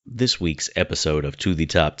This week's episode of To the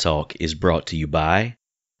Top Talk is brought to you by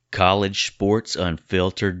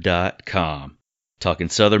CollegeSportsUnfiltered.com. Talking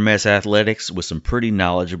Southern Miss athletics with some pretty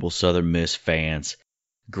knowledgeable Southern Miss fans.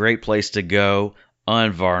 Great place to go,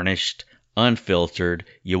 unvarnished, unfiltered.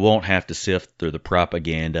 You won't have to sift through the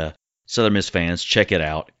propaganda. Southern Miss fans, check it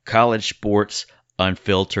out.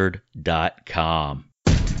 CollegeSportsUnfiltered.com.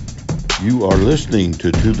 You are listening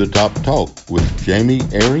to the Top Talk with Jamie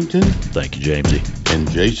Arrington. Thank you, Jamesy. And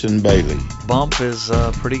Jason Bailey. Bump is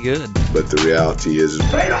pretty good. But the reality is,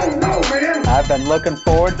 they don't know, man. I've been looking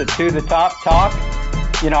forward to the Top Talk.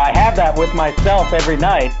 You know, I have that with myself every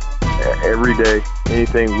night. Every day,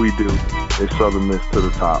 anything we do is Southern Miss to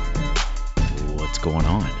the top. What's going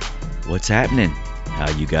on? What's happening?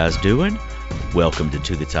 How you guys doing? Welcome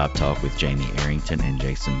to the Top Talk with Jamie Arrington and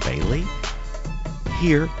Jason Bailey.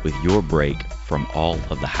 Here with your break from all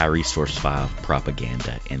of the High Resource 5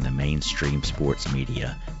 propaganda in the mainstream sports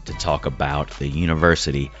media to talk about the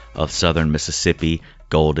University of Southern Mississippi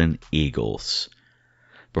Golden Eagles.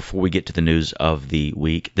 Before we get to the news of the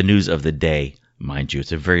week, the news of the day, mind you,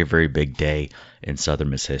 it's a very, very big day in Southern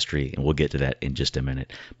Miss history, and we'll get to that in just a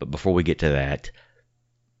minute. But before we get to that,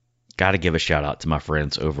 got to give a shout out to my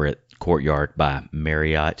friends over at Courtyard by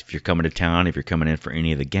Marriott. If you're coming to town, if you're coming in for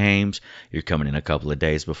any of the games, you're coming in a couple of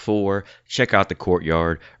days before, check out the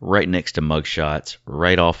Courtyard right next to Mugshots,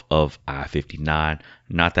 right off of I-59,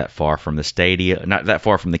 not that far from the stadium, not that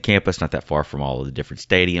far from the campus, not that far from all of the different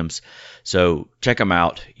stadiums. So check them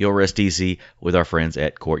out. You'll rest easy with our friends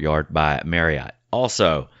at Courtyard by Marriott.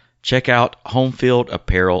 Also, check out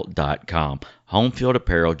HomefieldApparel.com. Homefield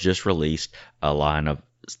Apparel just released a line of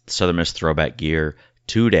Southern Miss throwback gear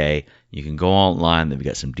today. You can go online. They've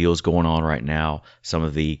got some deals going on right now.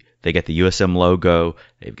 They got the USM logo.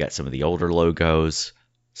 They've got some of the older logos.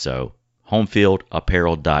 So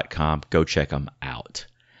HomefieldApparel.com. Go check them out.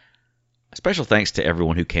 A special thanks to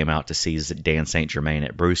everyone who came out to see Dan St. Germain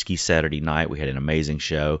at Brewski Saturday night. We had an amazing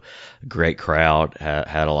show. Great crowd.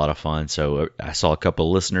 Had a lot of fun. So I saw a couple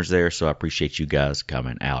of listeners there, so I appreciate you guys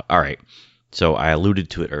coming out. All right. So I alluded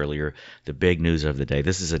to it earlier, the big news of the day.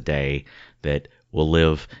 This is a day that will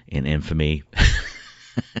live in infamy.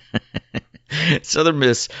 Southern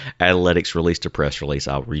Miss Athletics released a press release.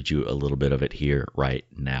 I'll read you a little bit of it here right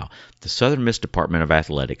now. The Southern Miss Department of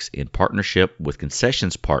Athletics, in partnership with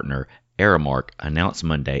concessions partner Aramark, announced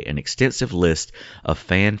Monday an extensive list of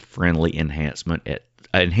fan-friendly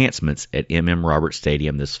enhancements at M.M. Roberts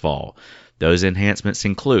Stadium this fall. Those enhancements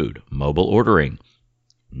include mobile ordering,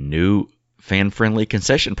 new fan-friendly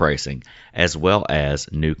concession pricing, as well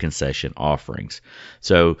as new concession offerings.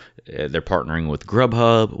 So they're partnering with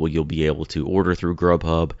Grubhub, where you'll be able to order through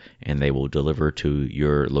Grubhub and they will deliver to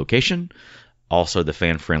your location. Also, the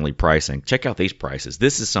fan-friendly pricing. Check out these prices.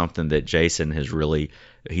 This is something that Jason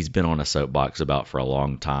he's been on a soapbox about for a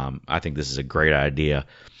long time. I think this is a great idea.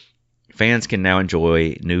 Fans can now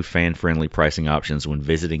enjoy new fan-friendly pricing options when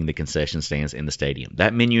visiting the concession stands in the stadium.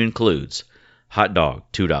 That menu includes hot dog,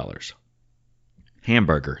 $2.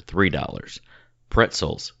 Hamburger, $3.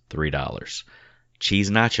 Pretzels, $3.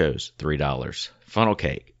 Cheese nachos, $3. Funnel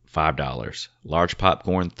cake, $5. Large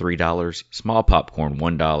popcorn, $3. Small popcorn,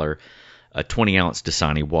 $1. A 20-ounce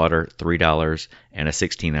Dasani water, $3. And a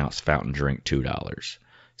 16-ounce fountain drink, $2.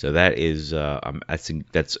 So that is, I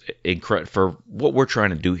think that's incredible for what we're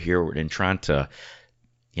trying to do here and trying to,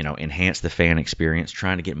 enhance the fan experience,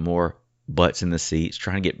 trying to get more butts in the seats,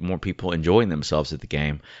 trying to get more people enjoying themselves at the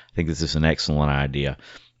game. I think this is an excellent idea.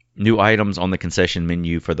 New items on the concession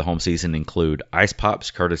menu for the home season include Ice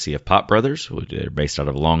Pops, courtesy of Pop Brothers, which are based out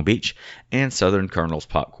of Long Beach, and Southern Colonel's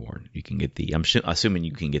popcorn. You can get I'm assuming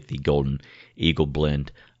you can get the Golden Eagle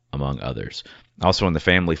blend, among others. Also in the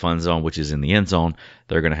family fun zone, which is in the end zone,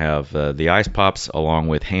 they're going to have the Ice Pops along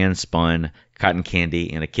with hand-spun cotton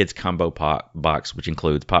candy and a kids combo box, which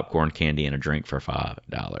includes popcorn, candy, and a drink for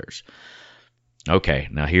 $5. Okay,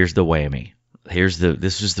 now here's the whammy.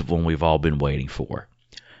 This is the one we've all been waiting for.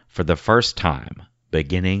 For the first time,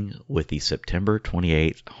 beginning with the September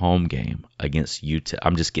 28th home game against UTEP,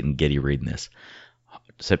 I'm just getting giddy reading this.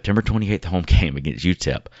 September 28th home game against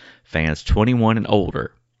UTEP, fans 21 and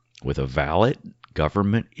older with a valid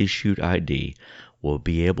government-issued ID will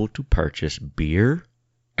be able to purchase beer,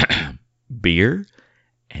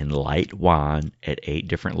 and light wine at 8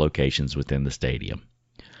 different locations within the stadium.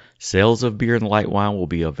 Sales of beer and light wine will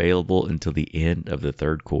be available until the end of the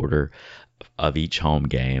third quarter of each home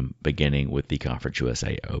game, beginning with the Conference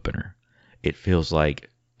USA opener. It feels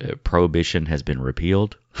like prohibition has been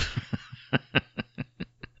repealed.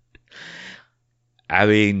 I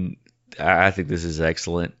mean, I think this is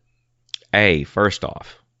excellent. First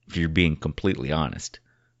off, if you're being completely honest,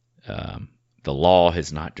 The law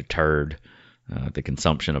has not deterred the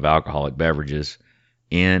consumption of alcoholic beverages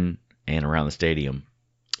in and around the stadium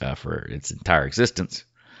for its entire existence.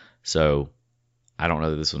 So I don't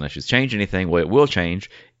know that this will actually change anything. What it will change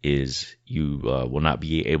is you will not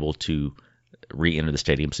be able to re-enter the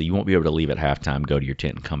stadium, so you won't be able to leave at halftime, go to your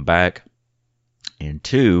tent, and come back. And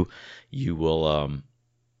 2, you will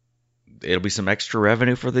it'll be some extra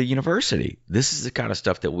revenue for the university. This is the kind of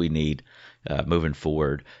stuff that we need moving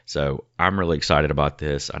forward. So I'm really excited about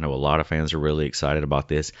this. I know a lot of fans are really excited about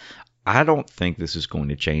this. I don't think this is going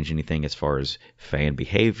to change anything as far as fan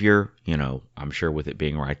behavior. I'm sure with it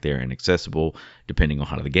being right there and accessible, depending on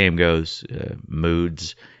how the game goes,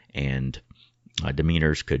 moods and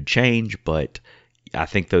demeanors could change, but I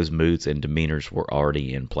think those moods and demeanors were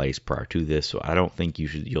already in place prior to this, so I don't think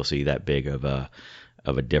you'll see that big of a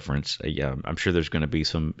difference. I'm sure there's going to be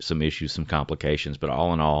some issues, some complications, but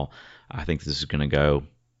all in all, I think this is going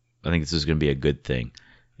to be a good thing.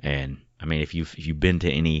 And I mean, if you've been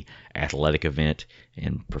to any athletic event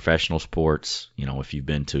in professional sports, if you've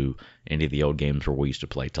been to any of the old games where we used to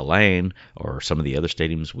play Tulane or some of the other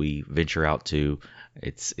stadiums we venture out to,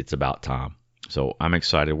 it's about time. So I'm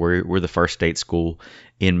excited. We're the first state school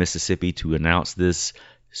in Mississippi to announce this.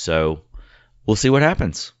 So we'll see what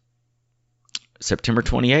happens. September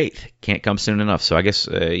 28th can't come soon enough. So I guess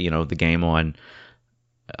the game on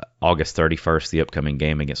August 31st, the upcoming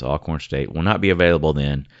game against Alcorn State, will not be available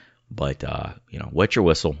then. But wet your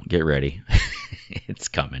whistle, get ready. It's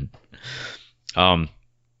coming.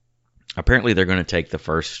 Apparently they're going to take the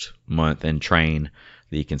first month and train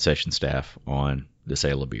the concession staff on the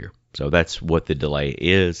sale of beer. So that's what the delay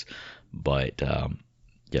is. But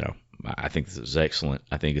I think this is excellent.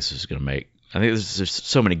 I think there's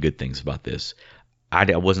so many good things about this.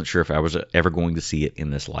 I wasn't sure if I was ever going to see it in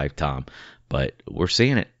this lifetime, but we're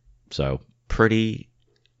seeing it. So pretty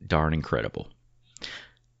darn incredible.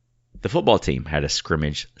 The football team had a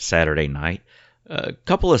scrimmage Saturday night. A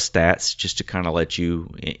couple of stats just to kind of let you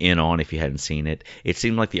in on if you hadn't seen it. It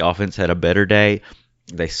seemed like the offense had a better day.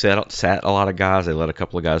 They sat a lot of guys. They let a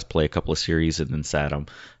couple of guys play a couple of series and then sat them.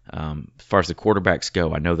 As far as the quarterbacks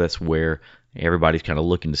go, I know that's where everybody's kind of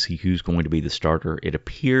looking to see who's going to be the starter. It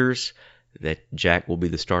appears that Jack will be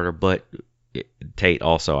the starter, but Tate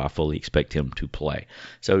also, I fully expect him to play.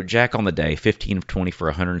 So Jack on the day, 15 of 20 for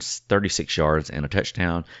 136 yards and a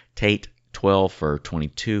touchdown. Tate, 12 for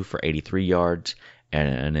 22 for 83 yards and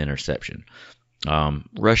an interception.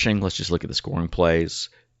 Rushing, let's just look at the scoring plays.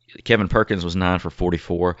 Kevin Perkins was 9 for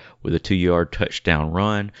 44 with a 2-yard touchdown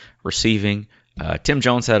run. Receiving, Tim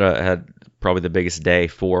Jones had probably the biggest day,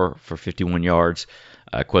 4 for 51 yards.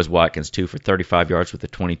 Quez Watkins, 2 for 35 yards with a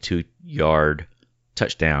 22-yard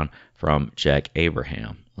touchdown from Jack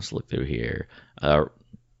Abraham. Let's look through here.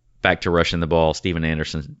 Back to rushing the ball, Steven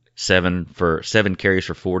Anderson, 7 carries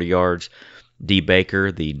for 40 yards. D.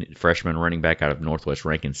 Baker, the freshman running back out of Northwest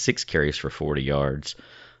Rankin, 6 carries for 40 yards.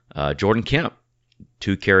 Jordan Kemp,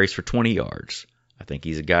 2 carries for 20 yards. I think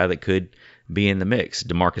he's a guy that could be in the mix.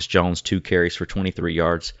 DeMarcus Jones, 2 carries for 23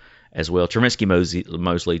 yards as well. Treminsky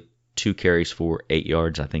Mosley, 2 carries for 8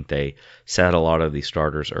 yards. I think they sat a lot of the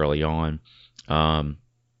starters early on.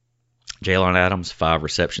 Jalen Adams, 5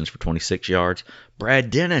 receptions for 26 yards.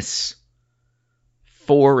 Brad Dennis,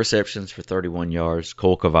 4 receptions for 31 yards.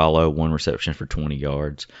 Cole Cavallo, 1 reception for 20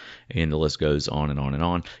 yards. And the list goes on and on and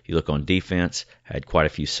on. You look on defense, had quite a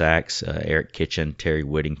few sacks. Eric Kitchen, Terry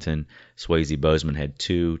Whittington, Swayze Bozeman had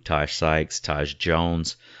 2. Ty Sykes, Taj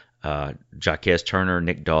Jones, Jaquez Turner,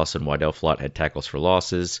 Nick Dawson, Wydell Flott had tackles for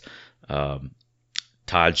losses.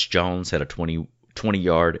 Taj Jones had a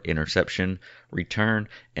 20-yard interception return,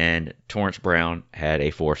 and Torrance Brown had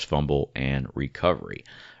a forced fumble and recovery.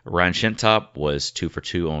 Ryan Shintop was 2 for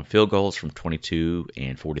 2 on field goals from 22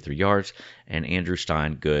 and 43 yards, and Andrew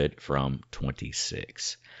Stein good from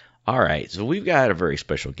 26. All right, so we've got a very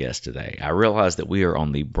special guest today. I realize that we are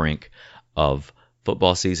on the brink of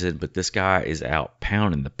football season, but this guy is out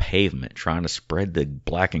pounding the pavement trying to spread the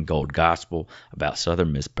black and gold gospel about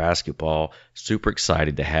Southern Miss basketball. Super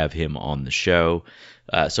excited to have him on the show.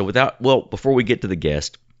 Before we get to the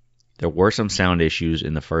guest, there were some sound issues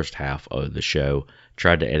in the first half of the show.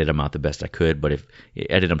 Tried to edit them out the best I could, but if you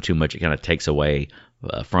edit them too much, it kind of takes away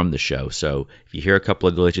from the show. So if you hear a couple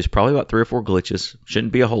of glitches, probably about 3 or 4 glitches,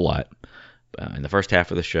 shouldn't be a whole lot. In the first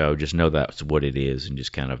half of the show, just know that's what it is and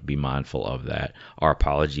just kind of be mindful of that. Our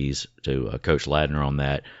apologies to Coach Ladner on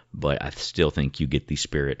that, but I still think you get the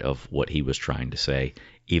spirit of what he was trying to say,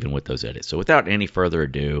 even with those edits. So without any further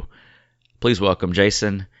ado, please welcome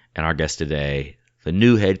Jason and our guest today, the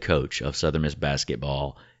new head coach of Southern Miss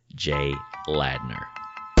basketball, Jay Ladner.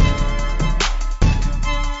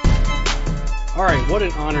 All right, what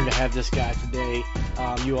an honor to have this guy today.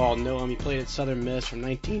 You all know him. He played at Southern Miss from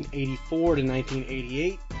 1984 to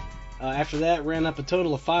 1988. After that, ran up a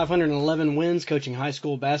total of 511 wins coaching high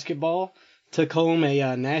school basketball. Took home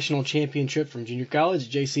a national championship from junior college,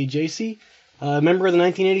 JCJC. Member of the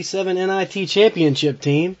 1987 NIT championship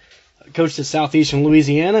team. Coached at Southeastern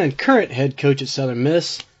Louisiana and current head coach at Southern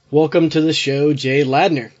Miss. Welcome to the show, Jay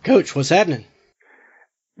Ladner. Coach, what's happening?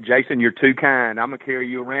 Jason, you're too kind. I'm gonna carry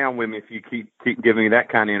you around with me if you keep giving me that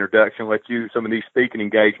kind of introduction. Let you some of these speaking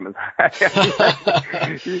engagements.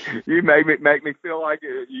 you make me feel like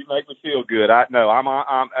it. You make me feel good.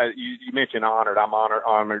 You mentioned honored. I'm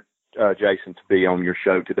honored, Jason, to be on your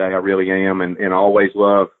show today. I really am, and always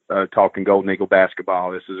love talking Golden Eagle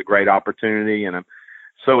basketball. This is a great opportunity, and I'm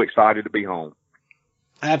so excited to be home.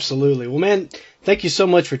 Absolutely. Well, man, thank you so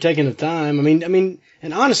much for taking the time. I mean,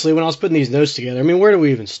 and honestly, when I was putting these notes together, where do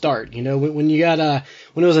we even start? You know, when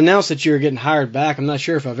it was announced that you were getting hired back, I'm not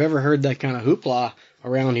sure if I've ever heard that kind of hoopla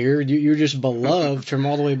around here. You're just beloved from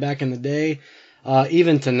all the way back in the day,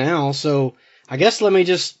 even to now. So I guess let me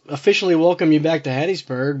just officially welcome you back to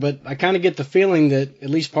Hattiesburg, but I kind of get the feeling that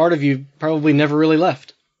at least part of you probably never really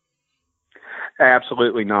left.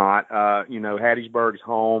 Absolutely not. Hattiesburg's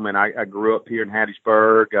home, and I grew up here in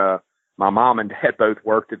Hattiesburg. My mom and dad both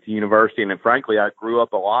worked at the university, and frankly, I grew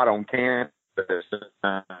up a lot on campus.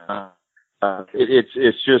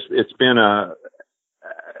 It's been a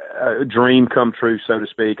dream come true, so to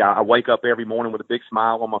speak. I wake up every morning with a big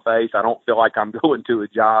smile on my face. I don't feel like I'm going to a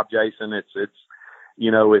job, Jason. It's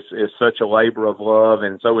such a labor of love,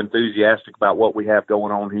 and so enthusiastic about what we have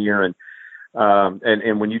going on here.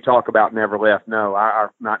 And when you talk about never left, no,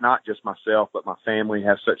 not just myself, but my family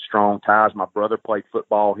has such strong ties. My brother played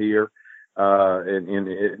football here in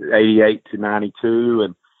 88 to 92,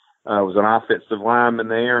 and was an offensive lineman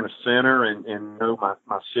there and a center. And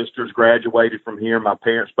my sisters graduated from here. My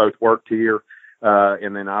parents both worked here.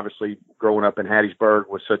 And then obviously growing up in Hattiesburg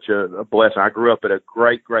was such a blessing. I grew up at a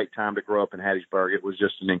great, great time to grow up in Hattiesburg. It was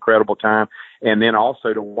just an incredible time. And then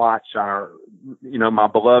also to watch my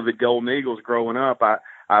beloved Golden Eagles growing up.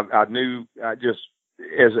 I knew just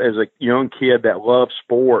as a young kid that loved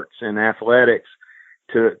sports and athletics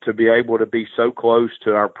to be able to be so close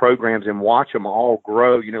to our programs and watch them all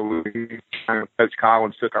grow. Coach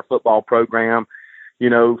Collins took our football program,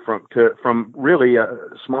 from really a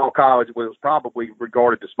small college, was probably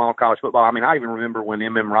regarded as small college football. I even remember when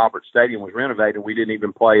M.M. Roberts Stadium was renovated, we didn't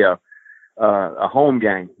even play a home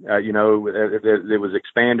game. It was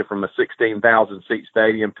expanded from a 16,000 seat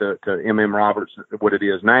stadium to M.M. Roberts, what it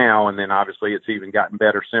is now. And then obviously it's even gotten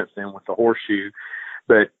better since then with the horseshoe.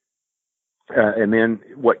 But, and then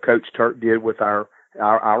what Coach Turk did with I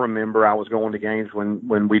remember I was going to games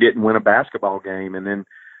when we didn't win a basketball game, and then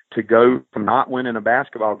to go from not winning a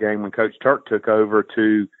basketball game when Coach Turk took over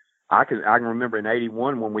to, I can remember in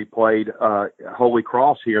 81 when we played Holy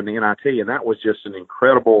Cross here in the NIT, and that was just an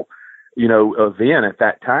incredible, event at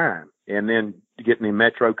that time. And then getting the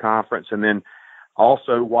Metro Conference, and then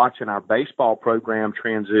also watching our baseball program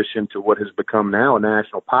transition to what has become now a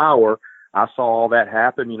national power. I saw all that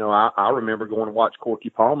happen. I remember going to watch Corky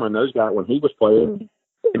Palmer and those guys when he was playing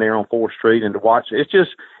there on 4th Street, and to watch it's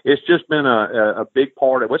just been a big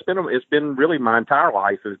part of it's been really my entire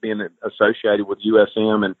life has been associated with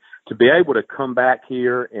USM, and to be able to come back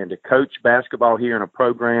here and to coach basketball here in a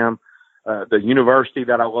program, the university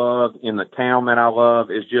that I love, in the town that I love,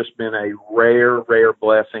 has just been a rare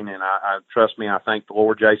blessing. And I trust me, I thank the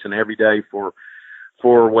Lord, Jason, every day for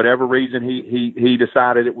whatever reason he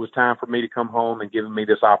decided it was time for me to come home and giving me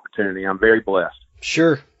this opportunity. I'm very blessed.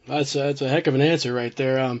 Sure. That's a heck of an answer right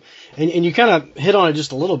there. And you kind of hit on it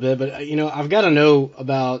just a little bit, but I've got to know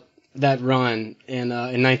about that run in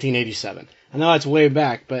 1987. I know it's way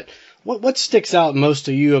back, but what sticks out most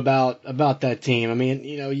to you about that team?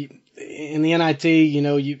 In the NIT,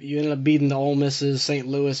 you ended up beating the Ole Misses, St.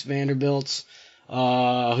 Louis, Vanderbilts. Who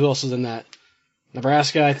else was in that?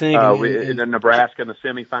 Nebraska, I think. In the Nebraska in the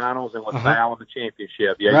semifinals, and LaSalle in the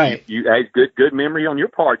championship. Yeah, right. You had good memory on your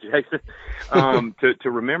part, Jason, to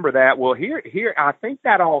remember that. Well, here, I think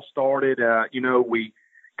that all started.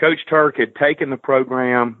 Coach Turk had taken the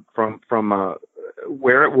program from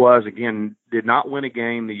where it was. Again, did not win a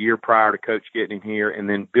game the year prior to Coach getting here, and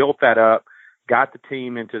then built that up. Got the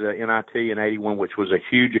team into the NIT in 81, which was a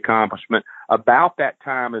huge accomplishment. About that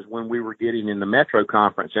time is when we were getting in the Metro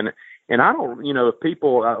Conference. And I don't,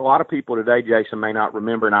 a lot of people today, Jason, may not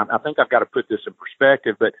remember, and I think I've got to put this in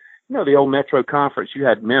perspective, but, the old Metro Conference, you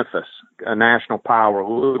had Memphis, a national power,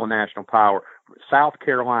 Louisville, national power, South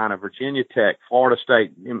Carolina, Virginia Tech, Florida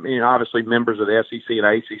State, obviously members of the SEC and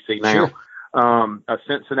ACC now, sure.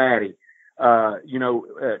 Cincinnati,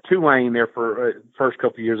 Tulane there for first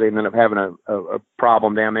couple of years, they ended up having a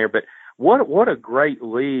problem down there. But what a great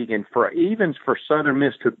league. And for Southern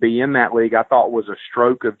Miss to be in that league, I thought was a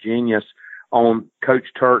stroke of genius on Coach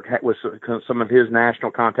Turk with some of his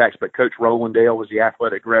national contacts, but Coach Roland Dale was the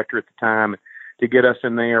athletic director at the time. To get us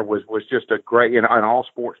in there was just a great, in all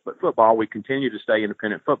sports but football. We continue to stay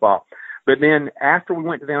independent football. But then after we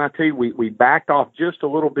went to the NIT, we backed off just a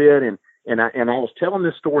little bit, and I was telling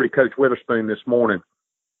this story to Coach Witherspoon this morning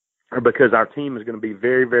because our team is going to be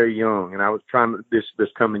very, very young, and I was trying this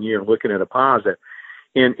coming year looking at a positive.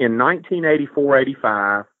 In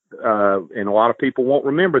 1984-85, and a lot of people won't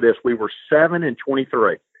remember this, we were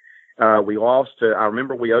 7-23. We lost to, I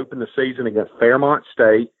remember we opened the season against Fairmont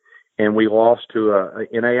State, and we lost to a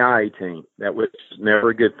NAIA team. That was never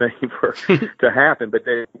a good thing to happen, but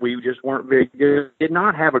we just weren't very good. Did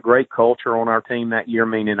not have a great culture on our team that year,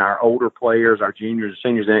 meaning our older players, our juniors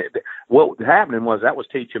and seniors. And what was happening was that was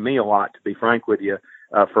teaching me a lot, to be frank with you,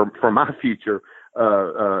 for my future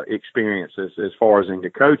experiences as far as into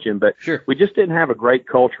coaching. But sure, we just didn't have a great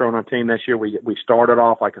culture on our team this year. We started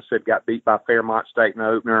off, like I said, got beat by Fairmont State in the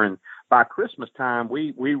opener, and by Christmas time,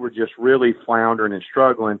 we were just really floundering and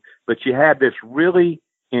struggling. But you had this really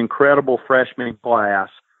incredible freshman class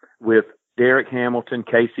with Derek Hamilton,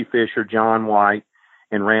 Casey Fisher, John White,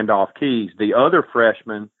 and Randolph Keys. The other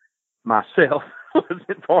freshman, myself,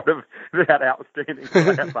 wasn't part of that outstanding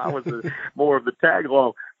class. I was more of the tag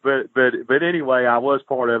along. But anyway, I was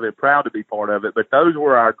part of it, proud to be part of it. But those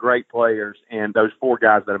were our great players, and those four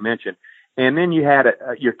guys that I mentioned. And then you had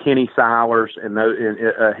your Kenny Silers and those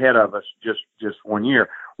ahead of us just 1 year.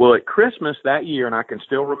 Well, at Christmas that year, and I can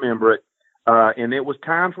still remember it, and it was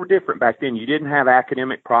times were different back then. You didn't have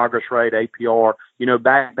academic progress rate, APR.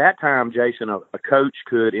 Back that time, Jason, a coach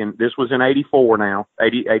could, and this was in 84 now,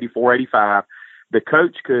 84, 85, the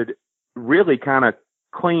coach could really kind of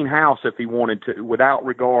clean house if he wanted to without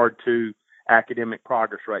regard to academic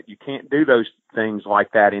progress rate. You can't do those things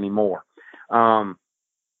like that anymore.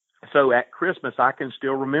 So at Christmas, I can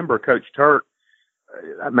still remember Coach Turk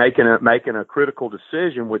making a critical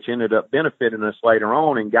decision, which ended up benefiting us later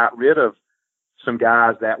on, and got rid of some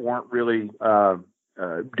guys that weren't really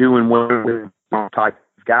doing well with type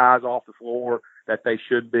of guys off the floor that they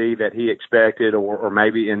should be, that he expected, or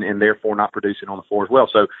maybe and therefore not producing on the floor as well.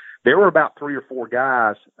 So there were about 3 or 4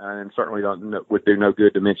 guys, and certainly would do no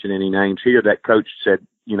good to mention any names here, that coach said,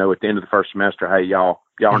 at the end of the first semester, hey, y'all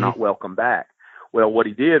are not welcome back. Well, what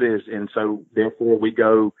he did is, and so therefore we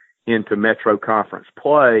go into Metro Conference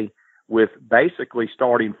play with basically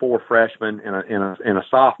starting 4 freshmen and a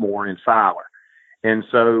sophomore in Siler. And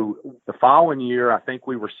so the following year, I think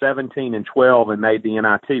we were 17-12 and made the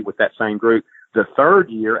NIT with that same group. The third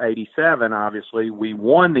year, 87, obviously, we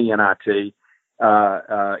won the NIT,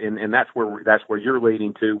 and that's where you're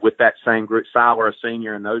leading to with that same group, Siler, a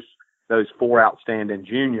senior, and those 4 outstanding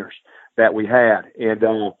juniors that we had. And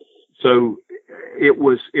so it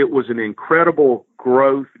was an incredible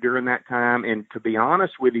growth during that time. And to be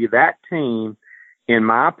honest with you, that team, in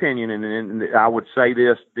my opinion, and I would say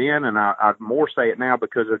this then, and I'd more say it now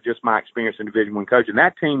because of just my experience in Division I coaching,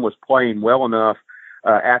 that team was playing well enough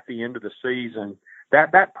at the end of the season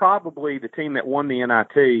that probably the team that won the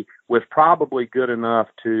NIT was probably good enough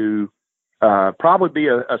to probably be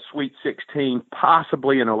a Sweet 16,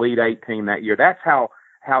 possibly an Elite 8 team that year. That's how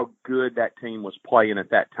good that team was playing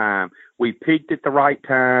at that time. We peaked at the right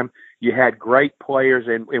time. You had great players.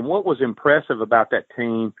 And what was impressive about that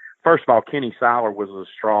team, first of all, Kenny Siler was the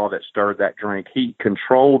straw that stirred that drink. He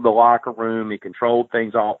controlled the locker room. He controlled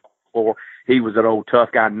things off the floor. He was an old tough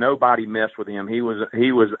guy. Nobody messed with him. He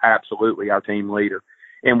was absolutely our team leader.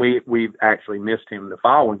 And we actually missed him the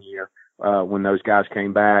following year when those guys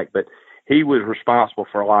came back. But he was responsible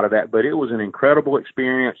for a lot of that. But it was an incredible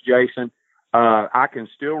experience, Jason. I can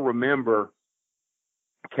still remember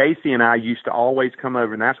Casey and I used to always come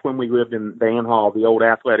over, and that's when we lived in Van Hall, the old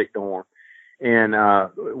athletic dorm. And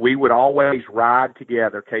we would always ride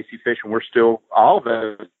together, Casey Fisher, and we're still all of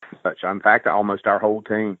those, in fact, almost our whole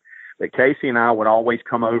team. But Casey and I would always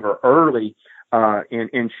come over early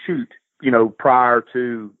and shoot, prior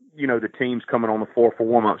to, the teams coming on the floor for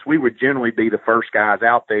warm-ups. We would generally be the first guys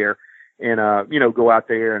out there and, go out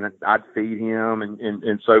there and I'd feed him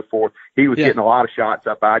and so forth. He was getting a lot of shots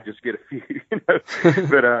up. I'd just get a few, but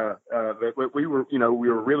we were, we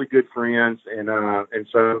were really good friends and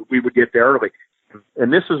so we would get there early.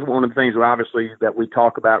 And this is one of the things obviously that we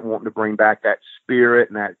talk about wanting to bring back that spirit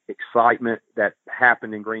and that excitement that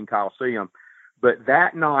happened in Green Coliseum. But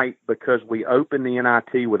that night, because we opened the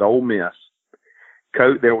NIT with Ole Miss,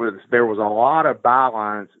 there was a lot of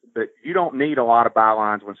bylines, but you don't need a lot of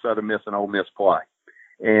bylines when Southern Miss and Ole Miss play.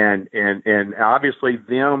 And obviously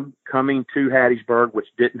them coming to Hattiesburg, which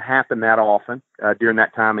didn't happen that often during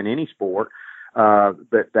that time in any sport,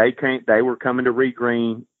 but they were coming to Reed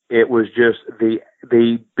Green. It was just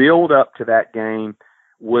the build up to that game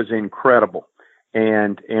was incredible.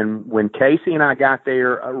 And when Casey and I got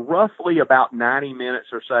there, roughly about 90 minutes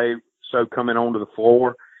or so coming onto the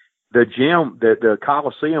floor, the gym, the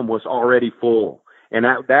Coliseum was already full. And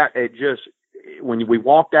that it just, when we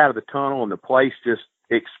walked out of the tunnel and the place just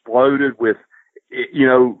exploded with,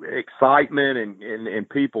 excitement and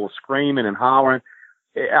people screaming and hollering.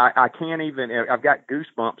 I can't even, I've got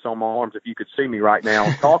goosebumps on my arms if you could see me right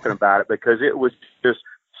now talking about it, because it was just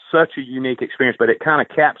such a unique experience, but it kind of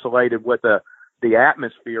encapsulated what the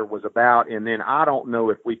atmosphere was about. And then I don't know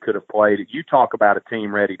if we could have played it. You talk about a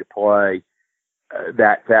team ready to play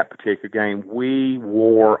that particular game. We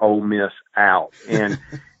wore Ole Miss out. And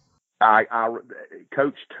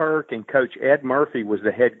Coach Turk and Coach Ed Murphy was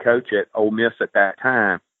the head coach at Ole Miss at that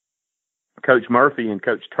time. Coach Murphy and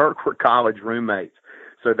Coach Turk were college roommates.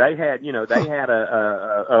 So they had,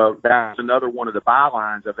 that's another one of the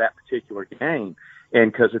bylines of that particular game.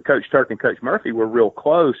 And because Coach Turk and Coach Murphy were real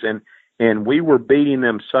close, and we were beating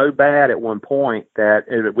them so bad at one point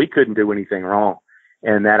that we couldn't do anything wrong.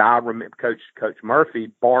 And that I remember Coach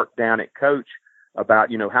Murphy barked down at Coach about,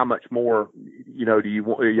 how much more,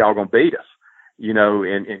 are y'all going to beat us?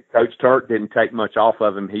 And Coach Turk didn't take much off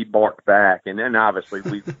of him. He barked back. And then obviously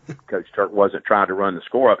Coach Turk wasn't trying to run the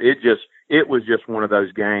score up. It was just one of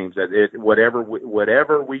those games that whatever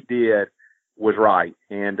we did was right,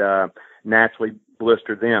 and naturally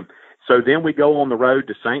blistered them. So then we go on the road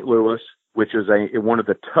to St. Louis, which is one of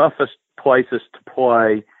the toughest places to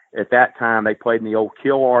play. At that time, they played in the old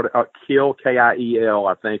Kiel, K-I-E-L,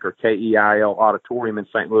 I think, or K-E-I-L auditorium in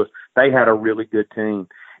St. Louis. They had a really good team.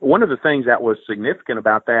 One of the things that was significant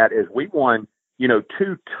about that is we won,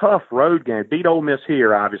 2 tough road games. Beat Ole Miss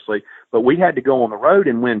here, obviously, but we had to go on the road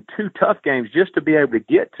and win 2 tough games just to be able to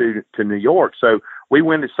get to New York. So we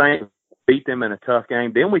went to St. beat them in a tough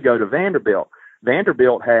game. Then we go to Vanderbilt.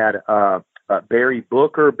 Vanderbilt had Barry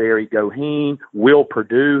Booker, Barry Goheen, Will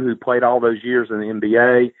Perdue, who played all those years in the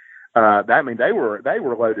NBA. They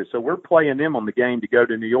were loaded. So we're playing them on the game to go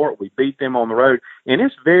to New York. We beat them on the road, and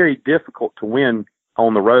it's very difficult to win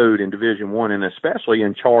on the road in Division I, and especially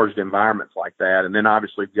in charged environments like that. And then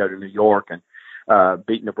obviously go to New York and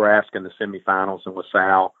beat Nebraska in the semifinals and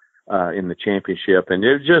LaSalle in the championship. And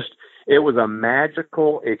it was a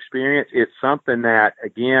magical experience. It's something that,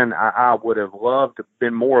 again, I would have loved to have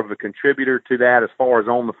been more of a contributor to that as far as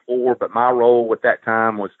on the floor, but my role at that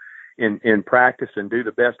time was in practice and do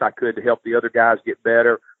the best I could to help the other guys get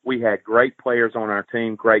better. We had great players on our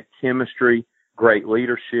team, great chemistry, great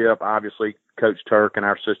leadership. Obviously, Coach Turk and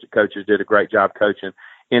our assistant coaches did a great job coaching.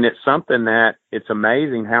 And it's something that it's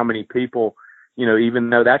amazing how many people, even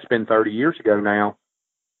though that's been 30 years ago now,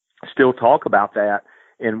 still talk about that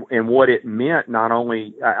and what it meant. Not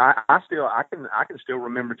only I can still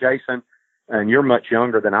remember, Jason, and you're much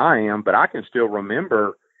younger than I am, but I can still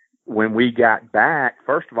remember when we got back,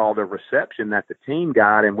 first of all, the reception that the team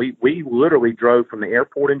got, and we literally drove from the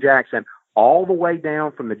airport in Jackson all the way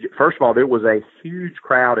down first of all, there was a huge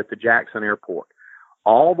crowd at the Jackson airport,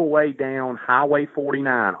 all the way down Highway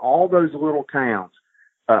 49, all those little towns,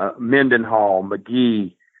 Mendenhall,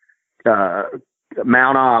 McGee,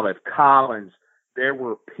 Mount Olive, Collins. There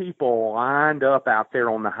were people lined up out there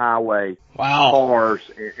on the highway. Wow. Cars.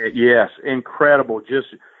 Yes. Incredible.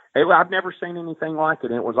 I've never seen anything like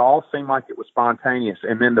it. And it all seemed like it was spontaneous.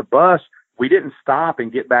 And then the bus, we didn't stop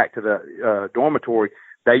and get back to the dormitory.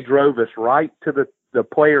 They drove us right to the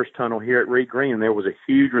players' tunnel here at Reed Green. And there was a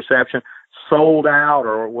huge reception, sold out,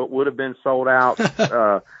 or what would have been sold out,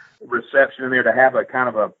 reception in there to have a kind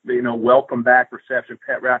of a, welcome back reception,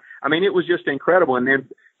 pet rally. I mean, it was just incredible. And then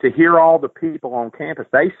to hear all the people on campus,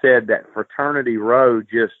 they said that Fraternity Row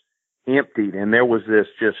just emptied, and there was this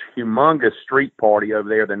just humongous street party over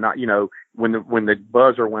there. When the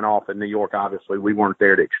buzzer went off in New York, obviously we weren't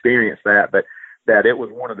there to experience that, but that it was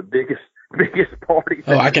one of the biggest parties.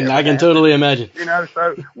 Oh, I can totally imagine.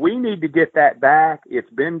 So we need to get that back. It's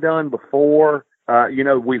been done before.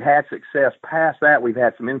 We've had success past that. We've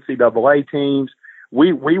had some NCAA teams.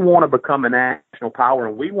 We want to become a national power,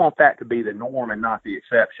 and we want that to be the norm and not the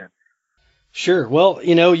exception. Sure. Well,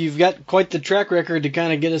 you've got quite the track record to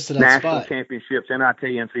kind of get us to that national spot. Championships, NIT,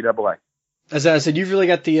 NCAA. As I said, you've really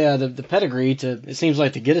got the pedigree it seems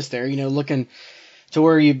like, to get us there. Looking to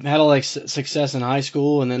where you had all success in high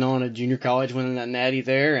school and then on at junior college, winning that natty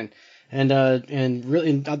there, and and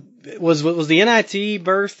really was the NIT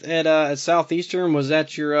berth at Southeastern? Was that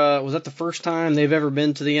the first time they've ever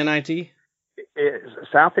been to the NIT?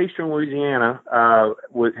 Southeastern Louisiana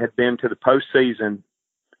had been to the postseason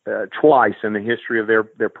twice in the history of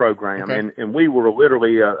their program, okay. and we were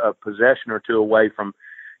literally a possession or two away from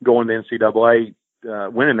going to NCAA,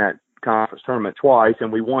 winning that conference tournament twice,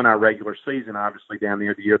 and we won our regular season obviously down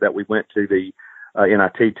there the year that we went to the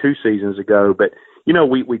NIT 2 seasons ago. But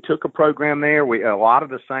we took a program there, a lot of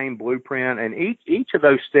the same blueprint, and each of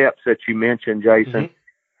those steps that you mentioned, Jason. Mm-hmm.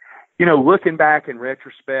 Looking back in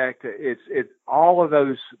retrospect, it's all of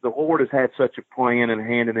those. The Lord has had such a plan and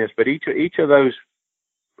hand in this, but each of those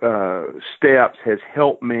steps has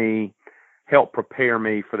helped prepare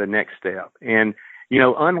me for the next step. And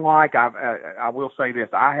unlike I will say this,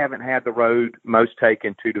 I haven't had the road most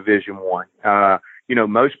taken to Division I.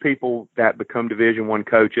 Most people that become Division I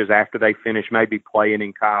coaches after they finish maybe playing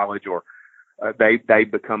in college or they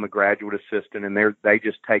become a graduate assistant, and they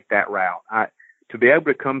just take that route. To be able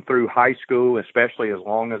to come through high school, especially as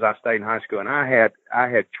long as I stayed in high school, and I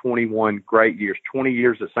had 21 great years, 20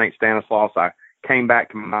 years at St. Stanislaus. I came back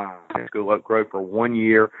to my high school, Oak Grove, for 1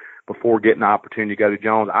 year before getting the opportunity to go to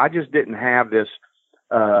Jones. I just didn't have this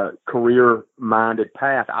career-minded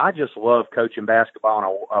path. I just love coaching basketball, and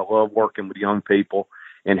I love working with young people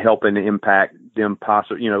and helping to impact them,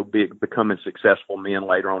 possibly, becoming successful men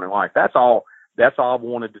later on in life. That's all I've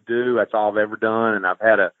wanted to do. That's all I've ever done, and I've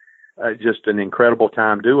had just an incredible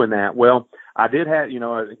time doing that. Well, I did have,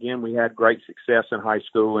 again, we had great success in high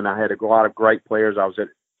school, and I had a lot of great players. I was at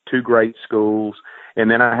 2 great schools, and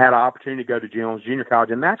then I had an opportunity to go to Jones Junior College,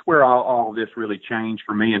 and that's where all of this really changed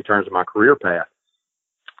for me in terms of my career path.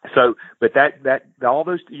 So, but that all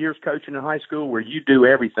those years coaching in high school, where you do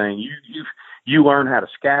everything, you learn how to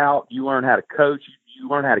scout, you learn how to coach, you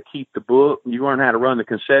learn how to keep the book, you learn how to run the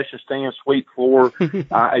concession stand, sweep floor.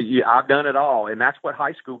 I've done it all, and that's what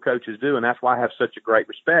high school coaches do, and that's why I have such a great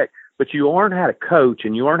respect. But you learn how to coach,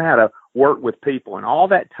 and you learn how to work with people, and all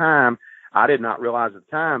that time, I did not realize at the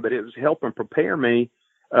time, but it was helping prepare me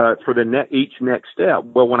for each next step.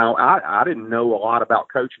 Well, when I didn't know a lot about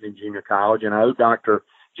coaching in junior college, and I owed Dr.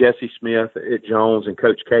 Jesse Smith at Jones and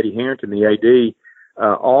Coach Katie Harrington, the AD,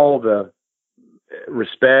 all the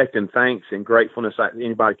respect and thanks and gratefulness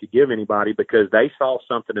anybody could give anybody, because they saw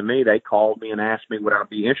something in me. They called me and asked me would I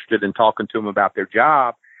be interested in talking to them about their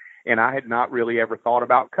job. And I had not really ever thought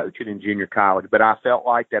about coaching in junior college, but I felt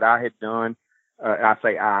like that I had done,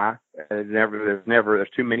 there's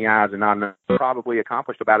too many I's, and I probably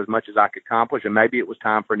accomplished about as much as I could accomplish, and maybe it was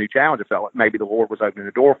time for a new challenge. I felt like maybe the Lord was opening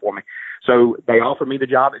the door for me. So they offered me the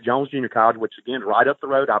job at Jones Junior College, which, again, right up the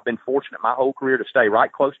road. I've been fortunate my whole career to stay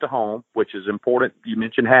right close to home, which is important. You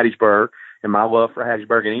mentioned Hattiesburg and my love for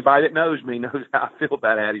Hattiesburg. Anybody that knows me knows how I feel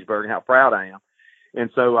about Hattiesburg and how proud I am. And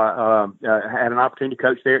so I had an opportunity to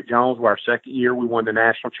coach there at Jones, where our second year we won the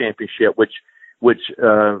national championship, which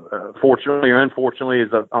fortunately or unfortunately is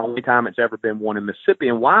the only time it's ever been won in Mississippi.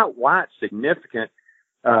 And why it's significant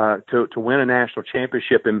to win a national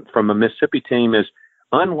championship from a Mississippi team is,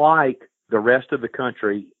 unlike the rest of the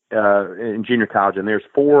country in junior college, and there's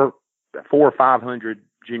 400 or 500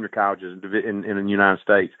 junior colleges in the United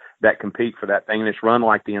States that compete for that thing, and it's run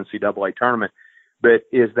like the NCAA tournament. But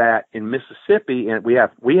is that in Mississippi, and we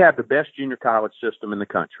have the best junior college system in the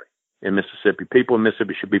country in Mississippi. People in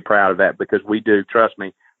Mississippi should be proud of that, because we do, trust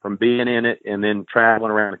me, from being in it and then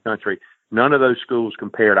traveling around the country, none of those schools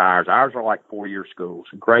compare to ours. Ours are like 4-year schools,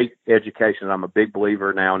 great education. I'm a big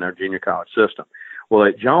believer now in our junior college system. Well,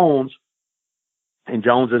 at Jones, and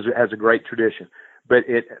Jones has a great tradition, but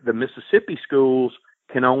the Mississippi schools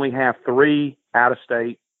can only have 3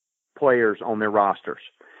 out-of-state players on their rosters.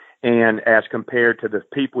 And as compared to the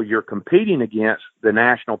people you're competing against, the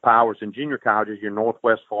national powers in junior colleges, your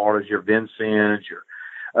Northwest Floridas, your Vincennes, your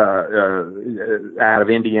out of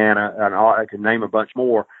Indiana, and I can name a bunch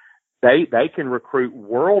more, they can recruit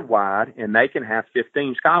worldwide, and they can have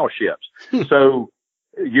 15 scholarships. So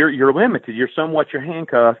you're limited. You're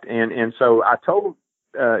handcuffed. And so I told,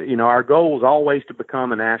 our goal is always to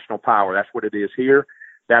become a national power. That's what it is here.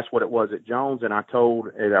 That's what it was at Jones. And I told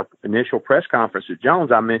at our initial press conference at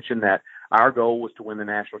Jones, I mentioned that our goal was to win the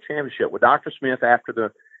national championship. With Dr. Smith, after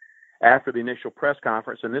the initial press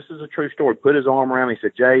conference, and this is a true story, put his arm around me. He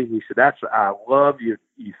said, Jay, I love you.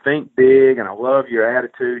 You think big, and I love your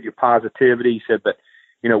attitude, your positivity. He said, but,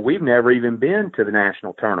 we've never even been to the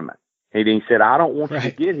national tournament. And he said, I don't want you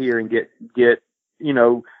to get here and get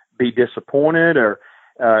be disappointed, or,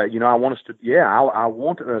 I want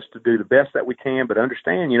us to do the best that we can, but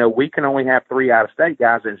understand, we can only have 3 out-of-state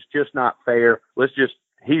guys, and it's just not fair.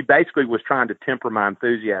 he basically was trying to temper my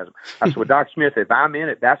enthusiasm. I said, well, Dr. Smith, if I'm in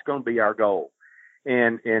it, that's going to be our goal.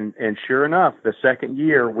 And sure enough, the second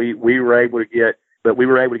year we were able to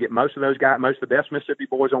get most of those guys, most of the best Mississippi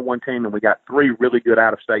boys on one team, and we got 3 really good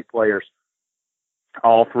out-of-state players,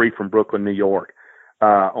 all 3 from Brooklyn, New York,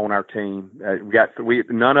 on our team.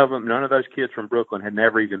 None of those kids from Brooklyn had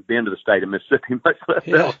never even been to the state of Mississippi, much less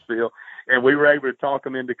Ellisville, and we were able to talk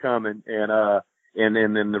them into coming, and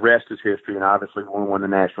then the rest is history. And obviously, we won the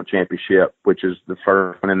national championship, which is the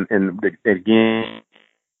first one, and again,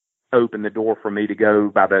 opened the door for me to go.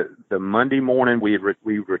 By the Monday morning, we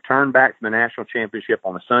returned back from the national championship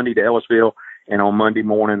on a Sunday to Ellisville, and on Monday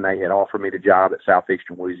morning they had offered me the job at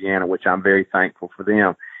Southeastern Louisiana, which I'm very thankful for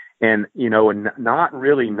them. And and not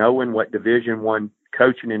really knowing what Division I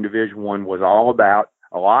coaching in Division I was all about.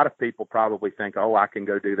 A lot of people probably think, oh, I can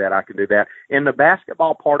go do that, I can do that. And the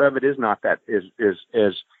basketball part of it is not that is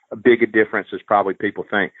as big a difference as probably people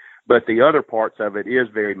think. But the other parts of it is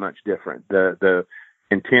very much different. The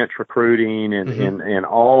intense recruiting and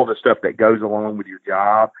all the stuff that goes along with your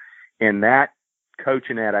job, and that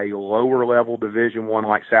coaching at a lower level Division I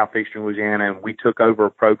like Southeastern Louisiana, and we took over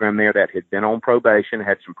a program there that had been on probation,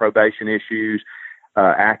 had some probation issues.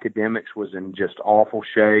 Academics was in just awful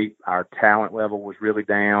shape. Our talent level was really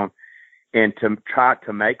down, and to try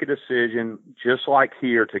to make a decision just like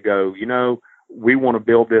here to go, we want to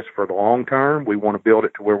build this for the long term. We want to build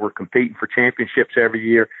it to where we're competing for championships every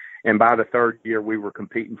year. And by the third year, we were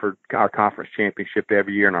competing for our conference championship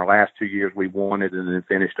every year. In our last 2 years, we won it and then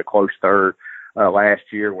finished a close third. Last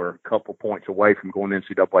year, we're a couple points away from going to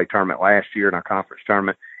the NCAA tournament last year in our conference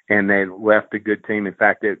tournament, and they left a good team. In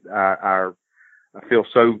fact, they felt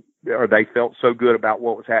so good about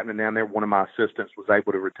what was happening down there. One of my assistants was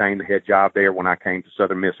able to retain the head job there when I came to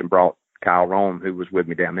Southern Miss and brought Kyle Rome, who was with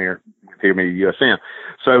me down there, to me to USM.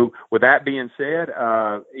 So with that being said,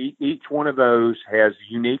 each one of those has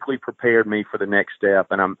uniquely prepared me for the next step.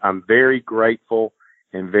 And I'm very grateful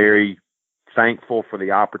and very thankful for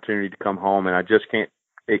the opportunity to come home. And I just can't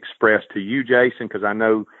express to you, Jason, because I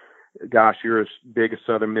know, gosh, you're as big a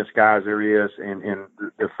Southern Miss guy as there is. And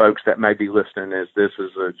the folks that may be listening, as this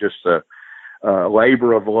is just a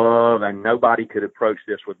labor of love, and nobody could approach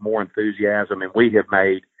this with more enthusiasm. And we have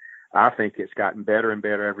made, I think it's gotten better and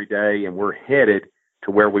better every day, and we're headed to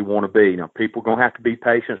where we want to be. Now, people are going to have to be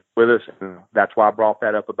patient with us, and that's why I brought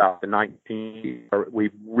that up about the 19.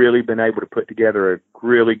 We've really been able to put together a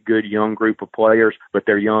really good young group of players, but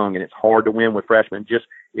they're young, and it's hard to win with freshmen. Just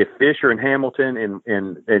if Fisher and Hamilton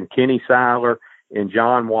and Kenny Seiler and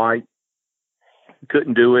John White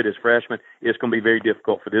couldn't do it as freshmen, it's going to be very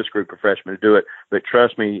difficult for this group of freshmen to do it. But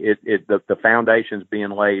trust me, the foundation's being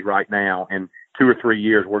laid right now, and 2 or 3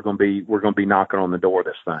 years we're going to be knocking on the door of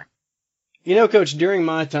this thing. Coach, during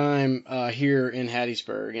my time here in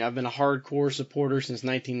Hattiesburg, I've been a hardcore supporter since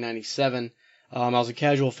 1997. I was a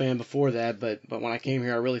casual fan before that, but when I came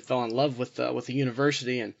here, I really fell in love with the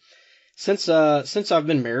university. And since I've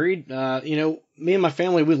been married, me and my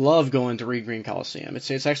family, we love going to Reed Green Coliseum.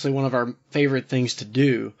 It's actually one of our favorite things to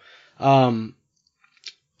do. I've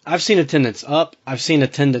seen attendance up. I've seen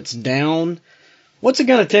attendance down. What's it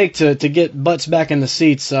going to take to get butts back in the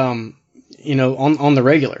seats, on the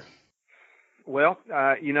regular? Well,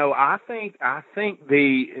 I think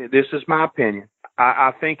this is my opinion.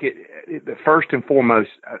 I think the first and foremost,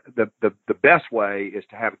 the best way is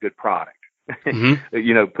to have a good product.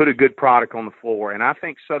 Mm-hmm. Put a good product on the floor. And I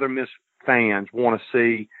think Southern Miss fans want to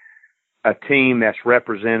see a team that's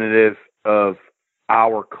representative of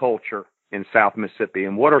our culture in South Mississippi.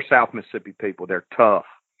 And what are South Mississippi people? They're tough.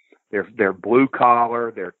 They're blue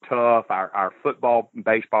collar. They're tough. Our football and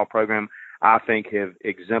baseball program, I think, have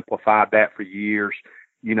exemplified that for years.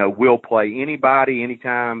 We'll play anybody,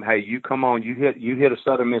 anytime. Hey, you come on, you hit a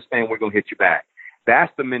Southern Miss fan, we're going to hit you back.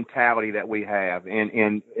 That's the mentality that we have.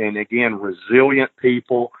 And again, resilient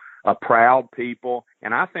people, proud people.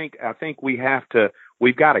 And I think we've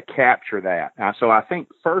got to capture that. So I think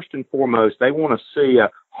first and foremost, they want to see a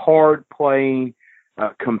hard playing,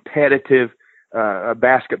 competitive,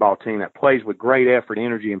 basketball team that plays with great effort,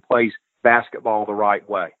 energy, and plays basketball the right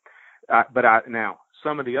way. Now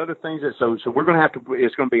some of the other things so we're going to have to,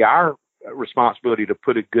 it's going to be our responsibility to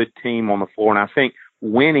put a good team on the floor. And I think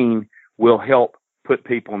winning will help put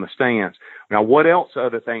people in the stands. Now, what else?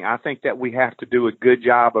 Other thing, I think that we have to do a good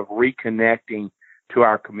job of reconnecting to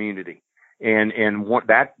our community. And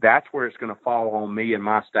that's where it's going to fall on me and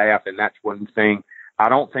my staff. And that's one thing. I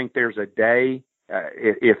don't think there's a day,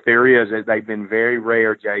 if there is, they've been very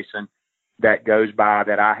rare, Jason, that goes by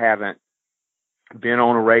that I haven't been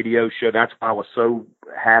on a radio show. That's why I was so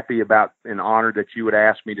happy about and honored that you would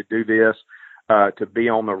ask me to do this. to be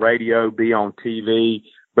on the radio, be on TV,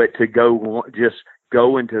 but to just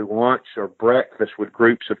go into lunch or breakfast with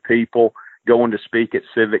groups of people, going to speak at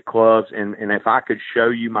civic clubs. And if I could show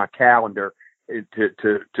you my calendar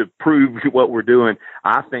to prove what we're doing,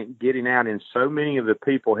 I think getting out, and so many of the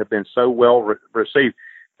people have been so well received.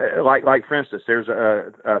 Like for instance, there's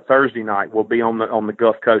a Thursday night we'll be on the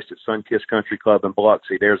Gulf Coast at Sunkist Country Club in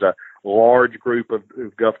Biloxi. There's a large group of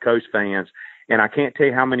Gulf Coast fans, and I can't tell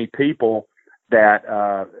you how many people that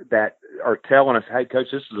are telling us, "Hey, Coach,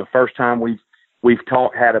 this is the first time we've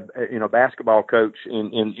had a basketball coach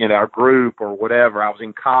in our group or whatever." I was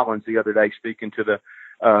in Collins the other day speaking to the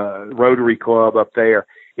Rotary Club up there.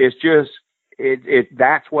 It's just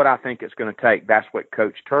that's what I think it's going to take. That's what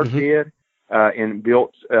Coach Turk did. And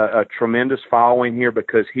built a tremendous following here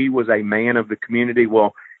because he was a man of the community.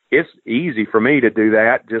 Well, it's easy for me to do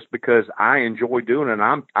that just because I enjoy doing it.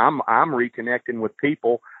 And I'm reconnecting with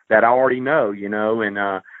people that I already know, and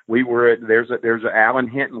there's Alan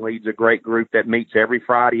Hinton leads a great group that meets every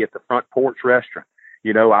Friday at the Front Porch Restaurant.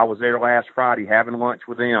 I was there last Friday having lunch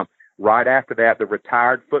with them. Right after that, the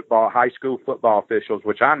retired high school football officials,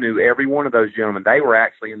 which I knew every one of those gentlemen, they were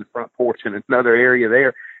actually in the front porch in another area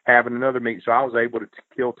there, having another meeting. So I was able to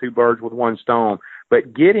kill two birds with one stone.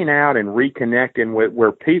 But getting out and reconnecting with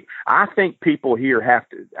where people, I think people here have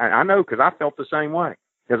to, I know because I felt the same way,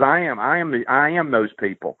 because I am those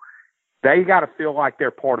people. They got to feel like they're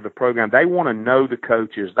part of the program. They want to know the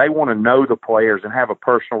coaches. They want to know the players and have a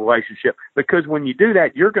personal relationship, because when you do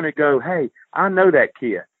that, you're going to go, "Hey, I know that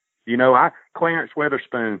kid. Clarence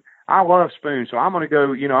Witherspoon, I love Spoon, so I'm going to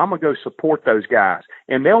go, I'm going to go support those guys."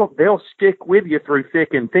 And they'll stick with you through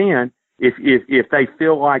thick and thin if they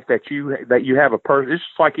feel like that you have a person. It's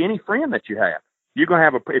just like any friend that you have. You're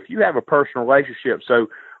going to if you have a personal relationship. So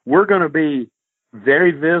we're going to be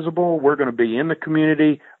very visible. We're going to be in the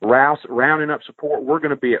community, rounding up support. We're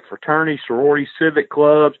going to be at fraternities, sororities, civic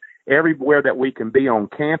clubs, everywhere that we can be on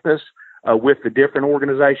campus. With the different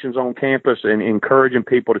organizations on campus and encouraging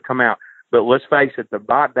people to come out. But let's face it,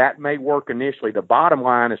 that may work initially. The bottom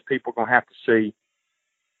line is people are going to have to see,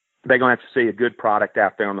 they're going to have to see a good product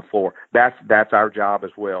out there on the floor. That's our job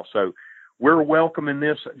as well. So we're welcoming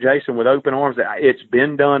this, Jason, with open arms. It's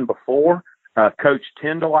been done before. Coach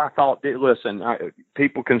Tyndall, I thought, listen,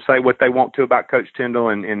 people can say what they want to about Coach Tyndall,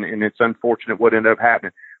 and it's unfortunate what ended up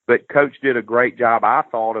happening. But Coach did a great job, I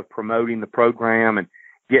thought, of promoting the program and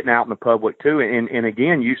getting out in the public too. And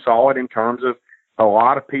again, you saw it in terms of a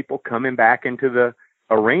lot of people coming back into the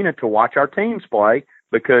arena to watch our teams play,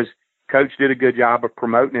 because Coach did a good job of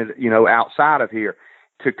promoting it, outside of here.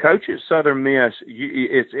 To coach at Southern Miss,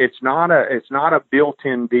 it's not a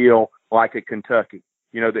built-in deal like at Kentucky.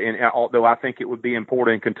 Although I think it would be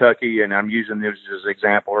important in Kentucky, and I'm using this as an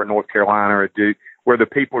example, or North Carolina or Duke, where the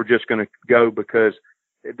people are just going to go because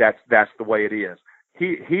that's the way it is.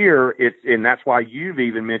 Here, and that's why you've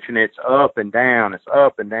even mentioned it's up and down, it's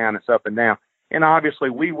up and down, it's up and down. And obviously,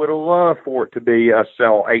 we would have loved for it to be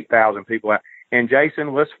sell 8,000 people out. And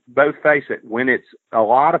Jason, let's both face it, when it's a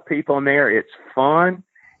lot of people in there, it's fun,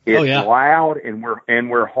 it's loud, and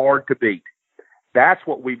we're hard to beat. That's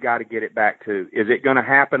what we've got to get it back to. Is it going to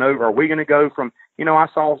happen over? Are we going to go from? I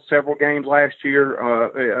saw several games last year.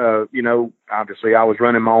 Obviously, I was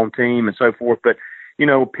running my own team and so forth, but.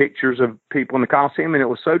 Pictures of people in the Coliseum, and it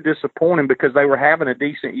was so disappointing because they were having a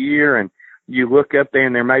decent year, and you look up there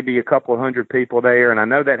and there may be a couple of hundred people there, and I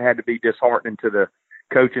know that had to be disheartening to the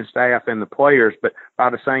coaching staff and the players, but by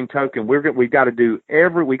the same token, we've got to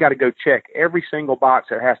go check every single box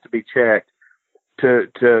that has to be checked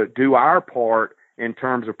to do our part in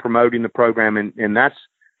terms of promoting the program, and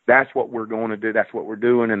that's what we're going to do. That's what we're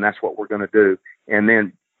doing, and that's what we're going to do. And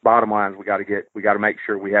then bottom line is we got to make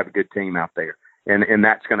sure we have a good team out there. And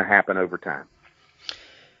that's going to happen over time.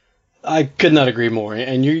 I could not agree more.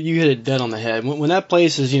 And you hit it dead on the head. When that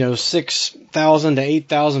place is, 6,000 to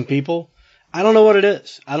 8,000 people, I don't know what it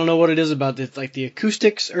is. I don't know what it is about it, like the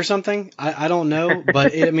acoustics or something. I don't know.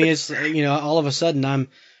 But it's, all of a sudden I'm,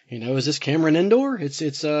 is this Cameron Indoor?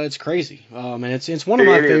 It's crazy. And it's one of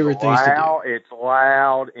my favorite things to do. It's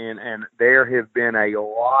loud, and there have been a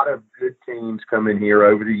lot of good teams come in here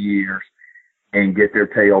over the years and get their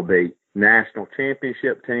tail beat. National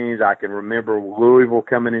championship teams. I can remember Louisville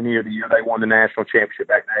coming in here the year they won the national championship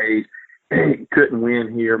back in the 80s. Couldn't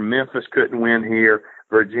win here. Memphis couldn't win here.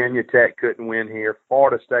 Virginia Tech couldn't win here.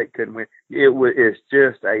 Florida State couldn't win. It's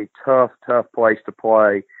just a tough place to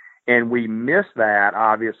play. And we miss that,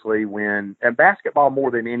 obviously, and basketball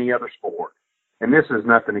more than any other sport. And this is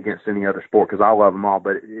nothing against any other sport because I love them all,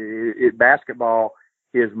 but basketball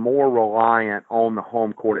is more reliant on the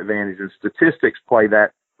home court advantage. And statistics play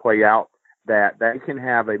out that they can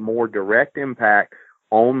have a more direct impact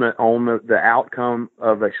on the outcome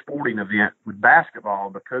of a sporting event with basketball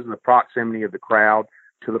because of the proximity of the crowd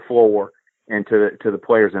to the floor and to the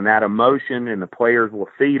players, and that emotion, and the players will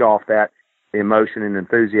feed off that emotion and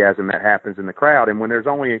enthusiasm that happens in the crowd. And when there's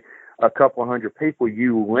only a couple of hundred people,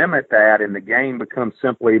 you limit that, and the game becomes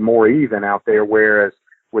simply more even out there. Whereas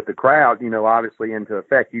with the crowd, obviously into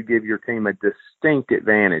effect, you give your team a distinct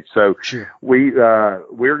advantage. So sure.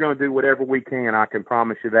 We're going to do whatever we can. I can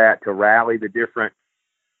promise you that, to rally the different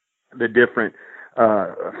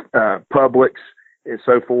publics and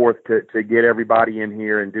so forth to get everybody in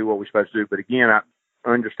here and do what we're supposed to do. But again, I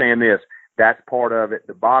understand this. That's part of it.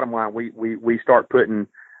 The bottom line, we start putting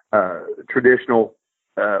traditional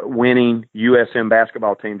winning USM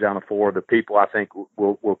basketball teams on the floor. The people, I think,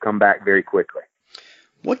 will come back very quickly.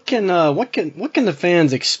 What can the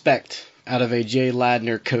fans expect out of a Jay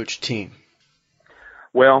Ladner coach team?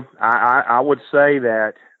 Well, I would say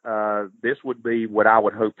that this would be what I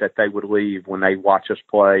would hope that they would leave when they watch us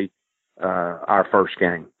play our first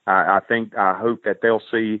game. I hope that they'll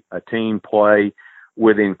see a team play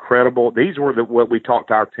with incredible. These were what we talked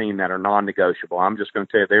to our team that are non-negotiable. I'm just going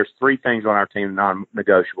to tell you, there's 3 things on our team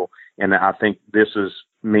non-negotiable, and I think this is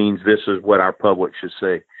what our public should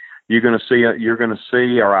see. You're going to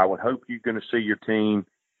see, or I would hope you're going to see your team,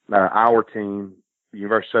 our team, the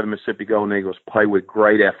University of Southern Mississippi Golden Eagles, play with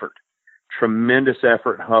great effort, tremendous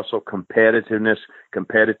effort, hustle, competitiveness,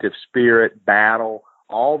 competitive spirit, battle,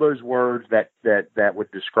 all those words that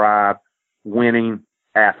would describe winning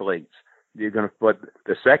athletes. But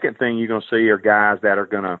the second thing you're going to see are guys that are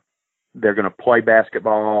going to play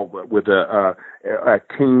basketball with a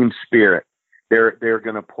team spirit. They're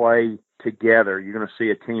going to play together. You're going to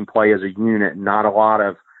see a team play as a unit, not a lot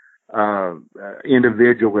of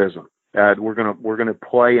individualism. We're going to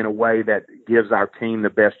play in a way that gives our team the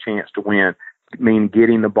best chance to win. I mean,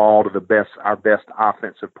 getting the ball to our best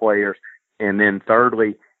offensive players, and then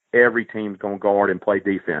thirdly, every team's going to guard and play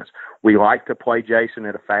defense. We like to play, Jason,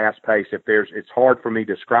 at a fast pace. It's hard for me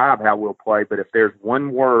to describe how we'll play, but if there's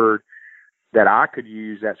one word that I could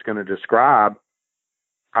use that's going to describe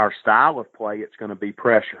our style of play, it's going to be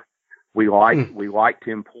pressure. We like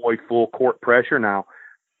to employ full court pressure. Now,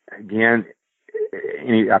 again,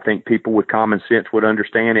 I think people with common sense would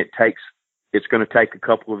understand it's going to take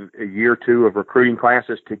a year or two of recruiting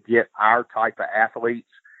classes to get our type of athletes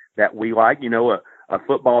that we like. A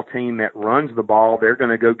football team that runs the ball, they're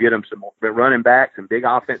going to go get them some running backs and big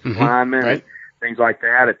offensive linemen, right, things like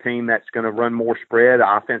that. A team that's going to run more spread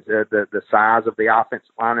offense, the size of the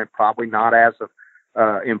offensive line, and probably not as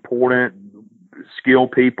important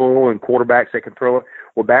skilled people and quarterbacks that can throw it.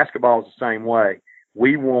 Well, basketball is the same way.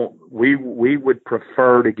 We would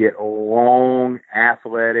prefer to get long,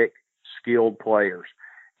 athletic, skilled players.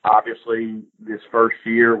 Obviously, this first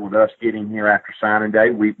year with us getting here after signing day,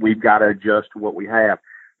 we've got to adjust to what we have.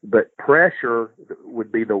 But pressure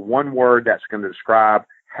would be the one word that's going to describe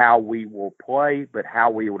how we will play, but how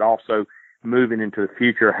we would also, moving into the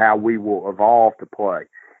future, how we will evolve to play.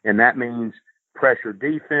 And that means pressure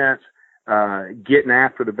defense, getting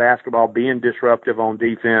after the basketball, being disruptive on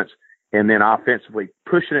defense, and then offensively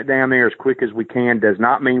pushing it down there as quick as we can. Does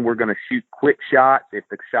not mean we're going to shoot quick shots. If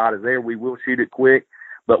the shot is there, we will shoot it quick,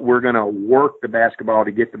 but we're going to work the basketball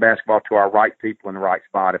to get the basketball to our right people in the right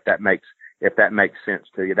spot, if that makes sense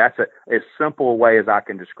to you. That's as simple a way as I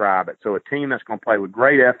can describe it. So a team that's going to play with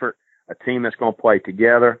great effort, a team that's going to play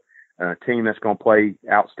together, a team that's going to play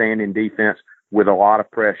outstanding defense with a lot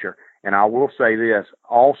of pressure. And I will say this,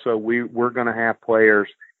 also, we're going to have players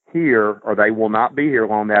here, or they will not be here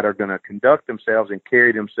long, that are going to conduct themselves and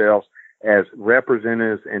carry themselves as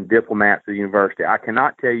representatives and diplomats of the university. I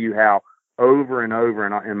cannot tell you how over and over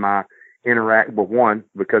in my interact with one,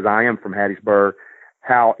 because I am from Hattiesburg,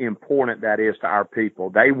 how important that is to our people.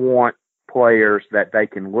 They want players that they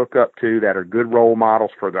can look up to, that are good role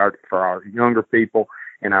models for our younger people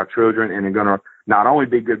and our children, and are going to not only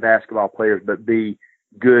be good basketball players, but be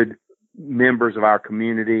good members of our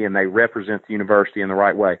community, and they represent the university in the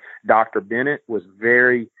right way. Dr. Bennett was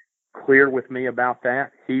very clear with me about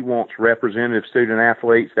that. He wants representative student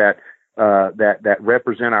athletes that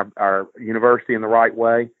represent our university in the right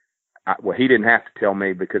way. Well, he didn't have to tell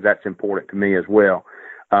me, because that's important to me as well.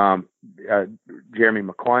 Jeremy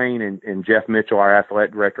McClain and Jeff Mitchell, our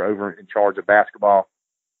athletic director over in charge of basketball,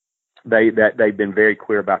 they've been very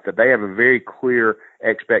clear about that. They have a very clear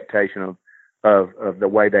expectation of the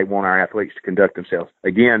way they want our athletes to conduct themselves.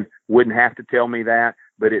 Again, wouldn't have to tell me that,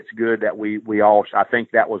 but it's good that we all, I think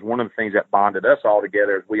that was one of the things that bonded us all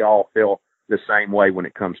together, is we all feel the same way when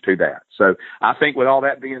it comes to that. So I think with all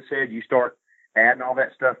that being said, you start adding all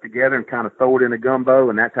that stuff together and kind of throw it in a gumbo,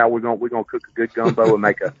 and that's how we're gonna cook a good gumbo and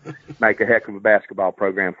make a heck of a basketball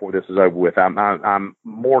program before this is over with. I'm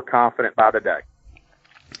more confident by the day.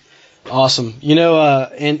 Awesome.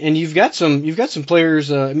 And you've got some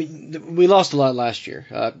players. I mean, we lost a lot last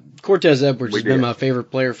year. Cortez Edwards has been my favorite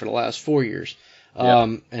player for the last 4 years.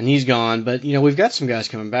 And he's gone, but we've got some guys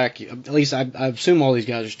coming back. At least I assume all these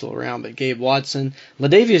guys are still around. But Gabe Watson,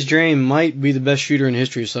 Ladavius Drain might be the best shooter in the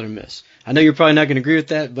history of Southern Miss. I know you're probably not going to agree with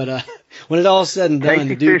that, but when it all is said and done,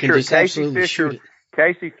 the dude can just absolutely shoot it.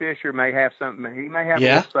 Casey Fisher may have something. He may have a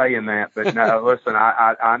little say in that, but no. Listen,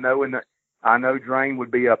 I know Drain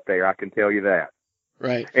would be up there. I can tell you that.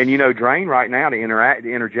 Right. And Drain right now to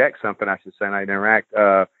interject something. I should say not interact.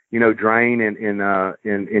 Drain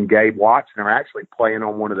and Gabe Watson are actually playing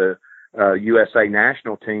on one of the USA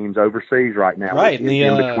national teams overseas right now. Right. In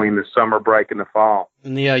between the summer break and the fall.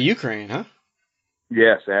 In the Ukraine, huh?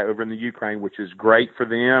 Yes, over in the Ukraine, which is great for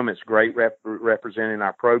them. It's great representing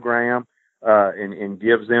our program, and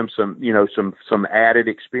gives them some added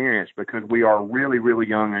experience because we are really, really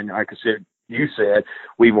young. And like you said,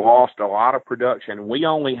 we've lost a lot of production. We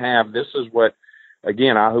only have, this is what,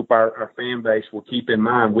 again, I hope our fan base will keep in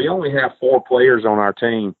mind. We only have 4 players on our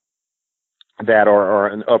team that are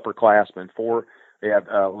an upperclassmen. We have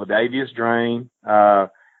Ladavius Drain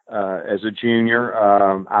as a junior,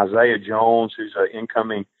 Isaiah Jones, who's an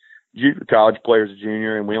incoming college player as a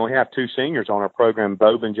junior, and we only have 2 seniors on our program,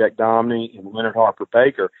 Bobin Jack Domney and Leonard Harper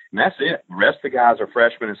Baker, and that's it. The rest of the guys are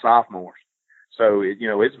freshmen and sophomores. So, it's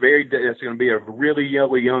going to be a really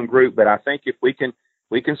young group, but I think if we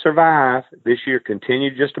can survive this year,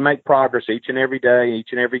 continue just to make progress each and every day, each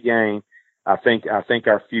and every game, I think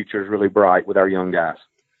our future is really bright with our young guys.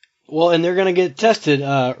 Well, and they're going to get tested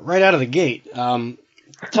right out of the gate.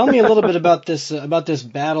 Tell me a little bit about this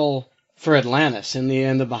battle for Atlantis in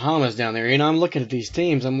the Bahamas down there. I'm looking at these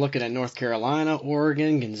teams. I'm looking at North Carolina,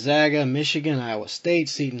 Oregon, Gonzaga, Michigan, Iowa State,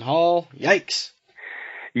 Seton Hall. Yikes.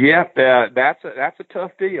 Yep, that's a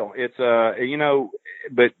tough deal. It's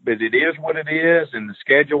but it is what it is, and the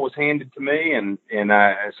schedule was handed to me, and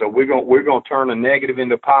so we're going to turn a negative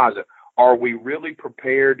into a positive. Are we really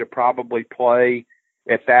prepared to probably play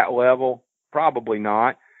at that level? Probably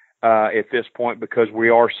not at this point because we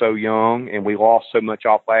are so young and we lost so much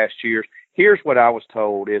off last year. Here's what I was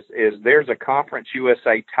told is there's a Conference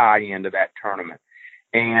USA tie-in to that tournament,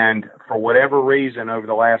 and for whatever reason over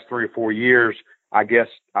the last 3 or 4 years. I guess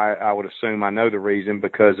I would assume I know the reason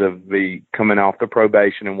because of the coming off the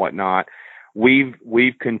probation and whatnot. We've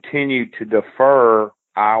continued to defer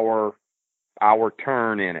our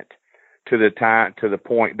turn in it to the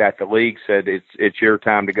point that the league said it's your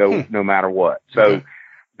time to go no matter what. So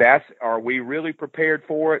are we really prepared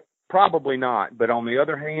for it? Probably not. But on the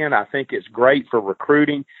other hand, I think it's great for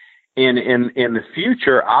recruiting. In the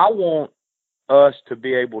future, I want us to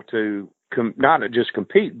be able to not just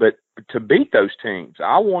compete, but to beat those teams.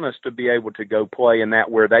 I want us to be able to go play in that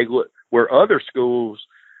where other schools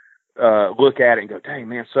look at it and go, dang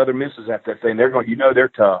man, Southern Miss is at that thing. They're going, they're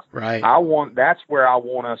tough. Right. That's where I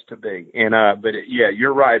want us to be. And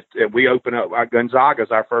you're right. We open up Gonzaga's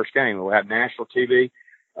our first game. We'll have national TV.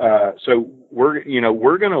 So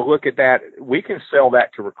we're going to look at that. We can sell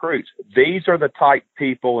that to recruits. These are the type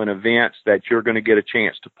people and events that you're going to get a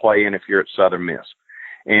chance to play in if you're at Southern Miss.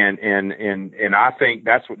 And I think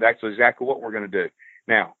that's exactly what we're going to do.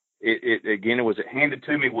 Now, it was handed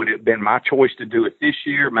to me. Would it have been my choice to do it this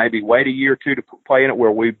year? Maybe wait a year or two to play in it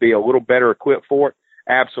where we'd be a little better equipped for it?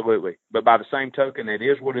 Absolutely. But by the same token, it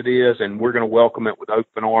is what it is, and we're going to welcome it with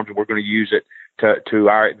open arms, and we're going to use it to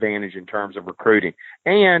our advantage in terms of recruiting.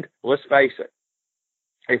 And let's face it,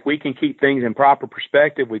 if we can keep things in proper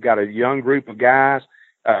perspective, we've got a young group of guys,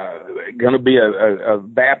 going to be a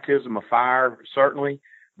baptism of fire, certainly.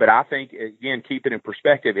 But I think, again, keep it in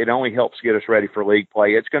perspective, it only helps get us ready for league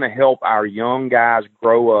play. It's going to help our young guys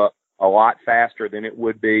grow up a lot faster than it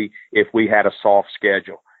would be if we had a soft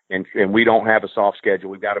schedule. And we don't have a soft schedule.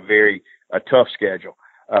 We've got a tough schedule,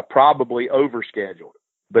 probably overscheduled.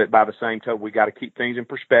 But by the same token, we got to keep things in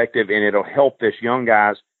perspective, and it'll help this young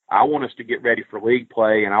guys. I want us to get ready for league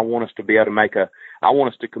play, and I want us to be able to I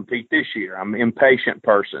want us to compete this year. I'm an impatient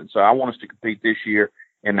person, so I want us to compete this year,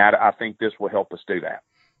 and I think this will help us do that.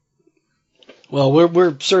 Well,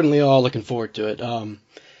 we're certainly all looking forward to it.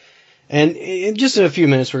 And in just a few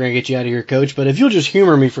minutes, we're going to get you out of here, Coach. But if you'll just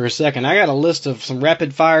humor me for a second, I got a list of some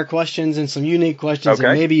rapid-fire questions and some unique questions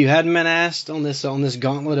that maybe you hadn't been asked on this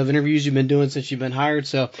gauntlet of interviews you've been doing since you've been hired.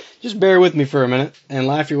 So just bear with me for a minute and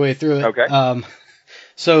laugh your way through it. Okay.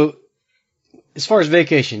 So as far as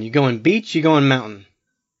vacation, you going beach, you going mountain?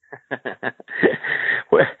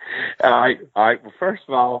 Well, All right. Well, first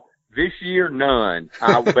of all, this year, none.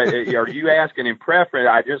 But are you asking in preference?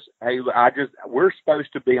 We're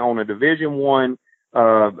supposed to be on a Division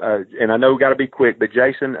I, and I know we got to be quick, but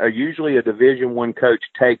Jason, usually a Division I coach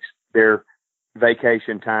takes their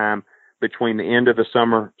vacation time between the end of the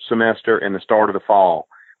summer semester and the start of the fall.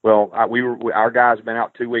 Well, our guys have been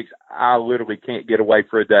out 2 weeks. I literally can't get away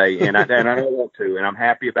for a day, and I don't want to, and I'm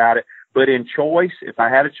happy about it. But in choice, if I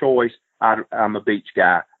had a choice, I'm a beach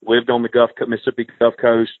guy. Lived on the Mississippi Gulf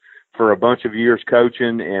Coast for a bunch of years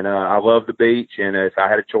coaching, and I love the beach. And if I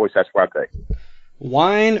had a choice, that's what I'd take.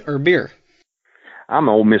 Wine or beer? I'm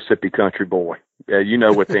an old Mississippi country boy. You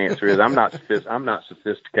know what the answer is. I'm not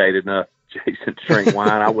sophisticated enough, Jason, to drink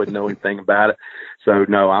wine. I wouldn't know anything about it. So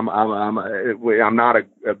no, I'm not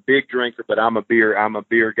a big drinker, but I'm a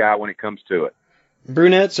beer guy when it comes to it.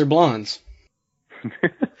 Brunettes or blondes?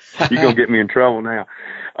 You're gonna get me in trouble now.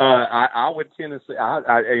 I would tend to say,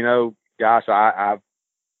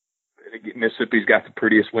 Mississippi's got the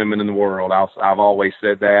prettiest women in the world. I've always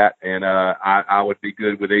said that, and I would be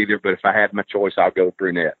good with either. But if I had my choice, I'll go with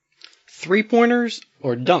brunette. 3-pointers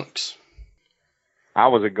or dunks? I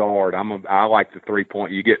was a guard. I like the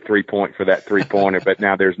 3-point. You get 3 point for that 3-pointer. But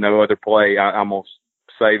now there's no other play. I'm gonna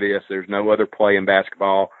say this: there's no other play in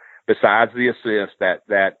basketball besides the assist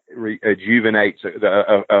that rejuvenates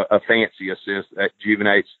a fancy assist that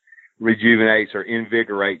rejuvenates or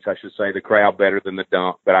invigorates, I should say, the crowd better than the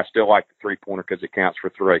dunk. But I still like the 3-pointer because it counts for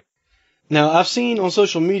 3. Now, I've seen on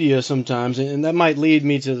social media sometimes, and that might lead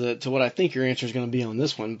me to what I think your answer is going to be on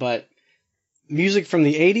this one, but music from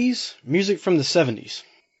the 80s, music from the 70s.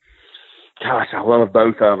 Gosh, I love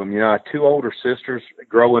both of them. I had 2 older sisters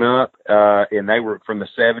growing up, and they were from the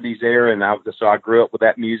 70s era, and so I grew up with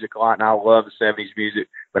that music a lot, and I love the 70s music,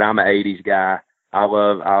 but I'm an 80s guy. I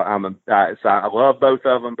love both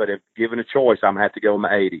of them, but if given a choice, I'm going to have to go with my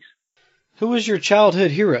 80s. Who was your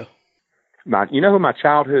childhood hero? You know who my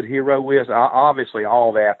childhood hero is? Obviously,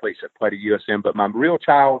 all the athletes that played at USM, but my real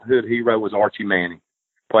childhood hero was Archie Manning.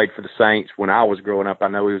 Played for the Saints when I was growing up. I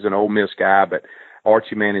know he was an Ole Miss guy, but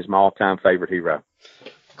Archie Manning is my all-time favorite hero.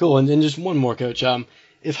 Cool. And then just one more, Coach.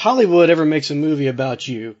 If Hollywood ever makes a movie about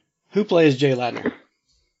you, who plays Jay Ladner?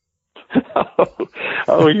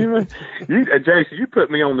 Jason, you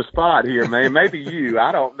put me on the spot here, man. Maybe you.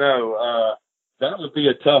 I don't know. That would be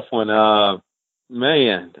a tough one. That's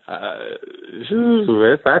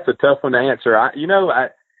a tough one to answer.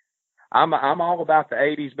 I'm all about the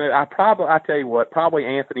 80s, but I tell you what, probably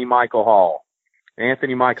Anthony Michael Hall.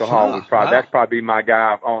 Anthony Michael Hall would that's probably my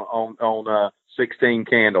guy on 16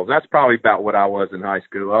 Candles. That's probably about what I was in high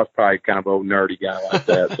school. I was probably kind of an old nerdy guy like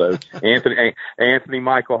that. So Anthony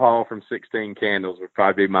Michael Hall from 16 Candles would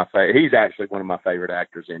probably be my favorite. He's actually one of my favorite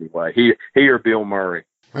actors anyway. He or Bill Murray.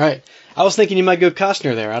 Right. I was thinking you might go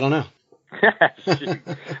Costner there. I don't know.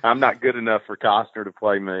 I'm not good enough for Costner to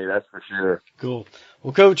play me, that's for sure. Cool.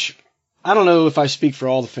 Well, Coach, I don't know if I speak for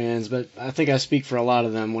all the fans, but I think I speak for a lot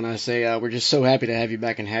of them when I say we're just so happy to have you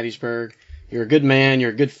back in Hattiesburg. You're a good man.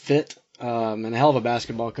 You're a good fit. And a hell of a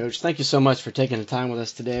basketball coach. Thank you so much for taking the time with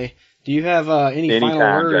us today. Do you have any final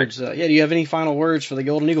words? Do you have any final words for the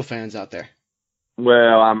Golden Eagle fans out there?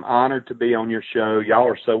 Well, I'm honored to be on your show. Y'all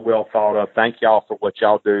are so well thought of. Thank y'all for what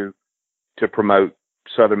y'all do to promote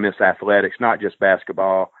Southern Miss athletics, not just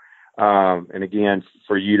basketball. And again,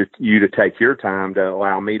 for you to take your time to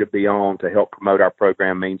allow me to be on to help promote our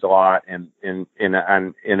program means a lot. And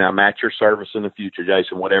I'm at your service in the future,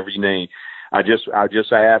 Jason. Whatever you need. I just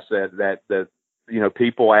ask that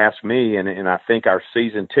people ask me, and I think our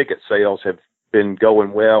season ticket sales have been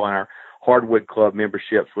going well, and our Hardwood Club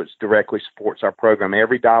memberships, which directly supports our program.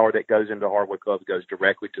 Every dollar that goes into Hardwood Club goes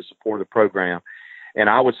directly to support the program. And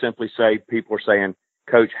I would simply say, people are saying,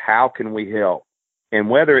 Coach, how can we help? And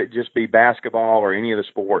whether it just be basketball or any of the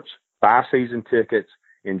sports, buy season tickets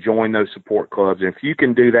and join those support clubs. And if you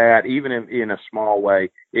can do that, even in a small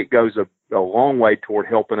way, it goes a long way toward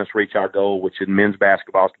helping us reach our goal, which in men's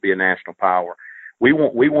basketball is to be a national power. We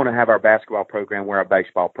want to have our basketball program where our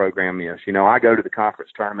baseball program is. I go to the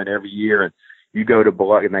conference tournament every year, and you go to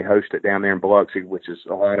Biloxi, and they host it down there in Biloxi, which is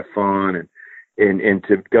a lot of fun. And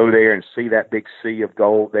to go there and see that big sea of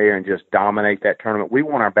gold there and just dominate that tournament, we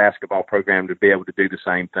want our basketball program to be able to do the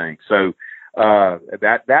same thing. So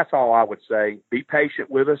that's all I would say. Be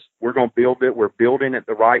patient with us. We're going to build it. We're building it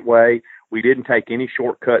the right way. We didn't take any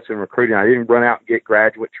shortcuts in recruiting. I didn't run out and get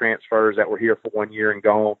graduate transfers that were here for 1 year and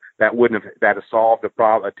gone. That have solved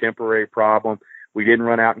a temporary problem. We didn't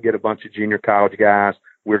run out and get a bunch of junior college guys.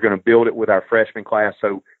 We're going to build it with our freshman class.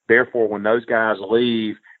 So therefore, when those guys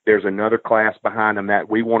leave, there's another class behind them that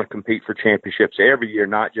we want to compete for championships every year,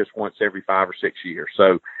 not just once every 5 or 6 years.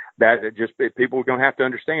 So that just people are going to have to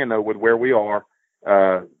understand though with where we are.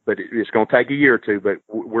 But it's going to take a year or two. But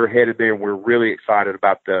we're headed there, and we're really excited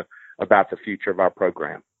about the future of our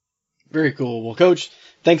program. Very cool. Well, Coach,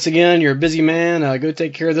 thanks again. You're a busy man. Go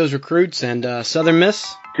take care of those recruits, and Southern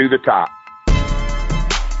Miss to the top.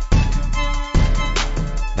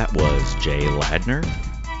 That was Jay Ladner.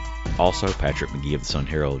 Also, Patrick McGee of the Sun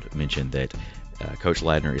Herald mentioned that Coach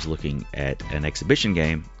Ladner is looking at an exhibition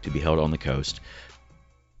game to be held on the coast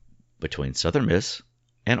between Southern Miss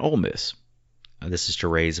and Ole Miss. This is to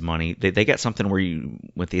raise money. They got something where you,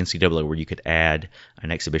 with the NCAA, where you could add an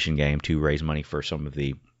exhibition game to raise money for some of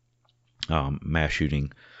the mass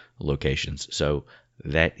shooting locations. So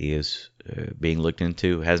that is being looked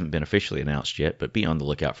into. Hasn't been officially announced yet, but be on the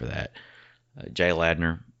lookout for that. Jay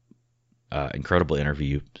Ladner, incredible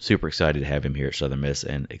interview. Super excited to have him here at Southern Miss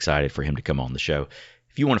and excited for him to come on the show.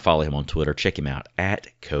 If you want to follow him on Twitter, check him out at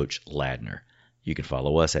Coach Ladner. You can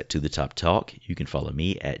follow us at To The Top Talk. You can follow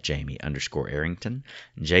me at Jamie_Arrington.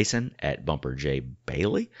 Jason at Bumper J.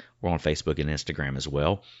 Bailey. We're on Facebook and Instagram as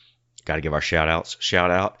well. Got to give our shout-outs. Shout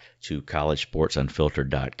out to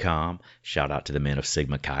collegesportsunfiltered.com. Shout out to the men of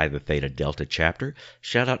Sigma Chi, the Theta Delta chapter.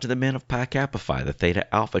 Shout out to the men of Pi Kappa Phi, the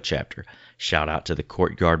Theta Alpha chapter. Shout out to the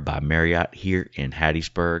Courtyard by Marriott here in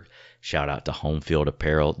Hattiesburg. Shout out to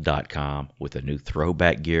homefieldapparel.com with a new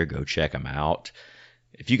throwback gear. Go check them out.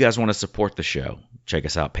 If you guys want to support the show, check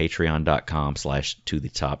us out,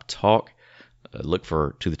 patreon.com/ToTheTopTalk. Look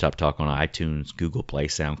for To The Top Talk on iTunes, Google Play,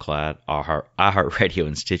 SoundCloud, iHeartRadio,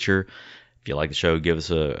 and Stitcher. If you like the show, give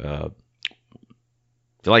us if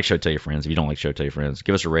you like the show, tell your friends. If you don't like the show, tell your friends.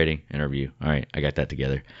 Give us a rating and a review. All right, I got that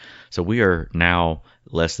together. So we are now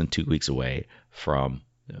less than 2 weeks away from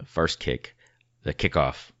the first kick, the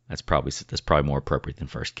kickoff. That's probably more appropriate than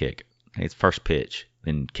first kick. It's first pitch,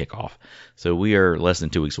 then kickoff. So we are less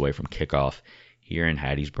than 2 weeks away from kickoff here in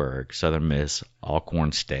Hattiesburg, Southern Miss,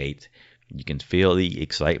 Alcorn State. You can feel the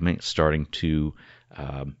excitement starting to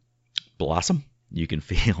blossom. You can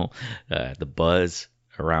feel the buzz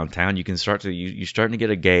around town. You can you're starting to get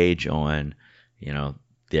a gauge on, the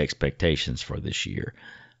expectations for this year.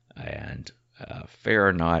 And fair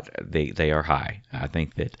or not, they are high. I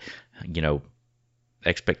think that,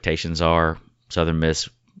 expectations are Southern Miss,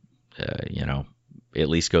 at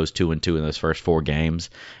least goes 2-2 in those first 4 games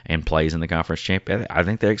and plays in the conference championship. I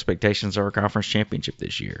think the expectations are a conference championship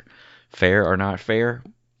this year. Fair or not fair,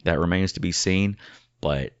 that remains to be seen.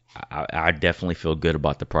 But I definitely feel good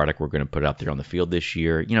about the product we're going to put out there on the field this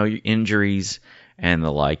year. Your injuries and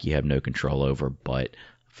the like, you have no control over, but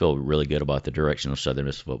I feel really good about the direction of Southern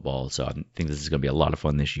Miss football. So I think this is going to be a lot of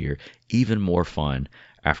fun this year. Even more fun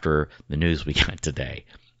after the news we got today.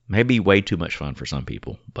 Maybe way too much fun for some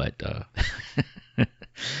people, but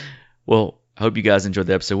well, I hope you guys enjoyed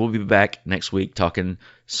the episode. We'll be back next week talking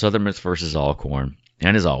Southern Miss versus Alcorn.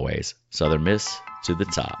 And as always, Southern Miss to the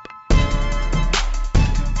top.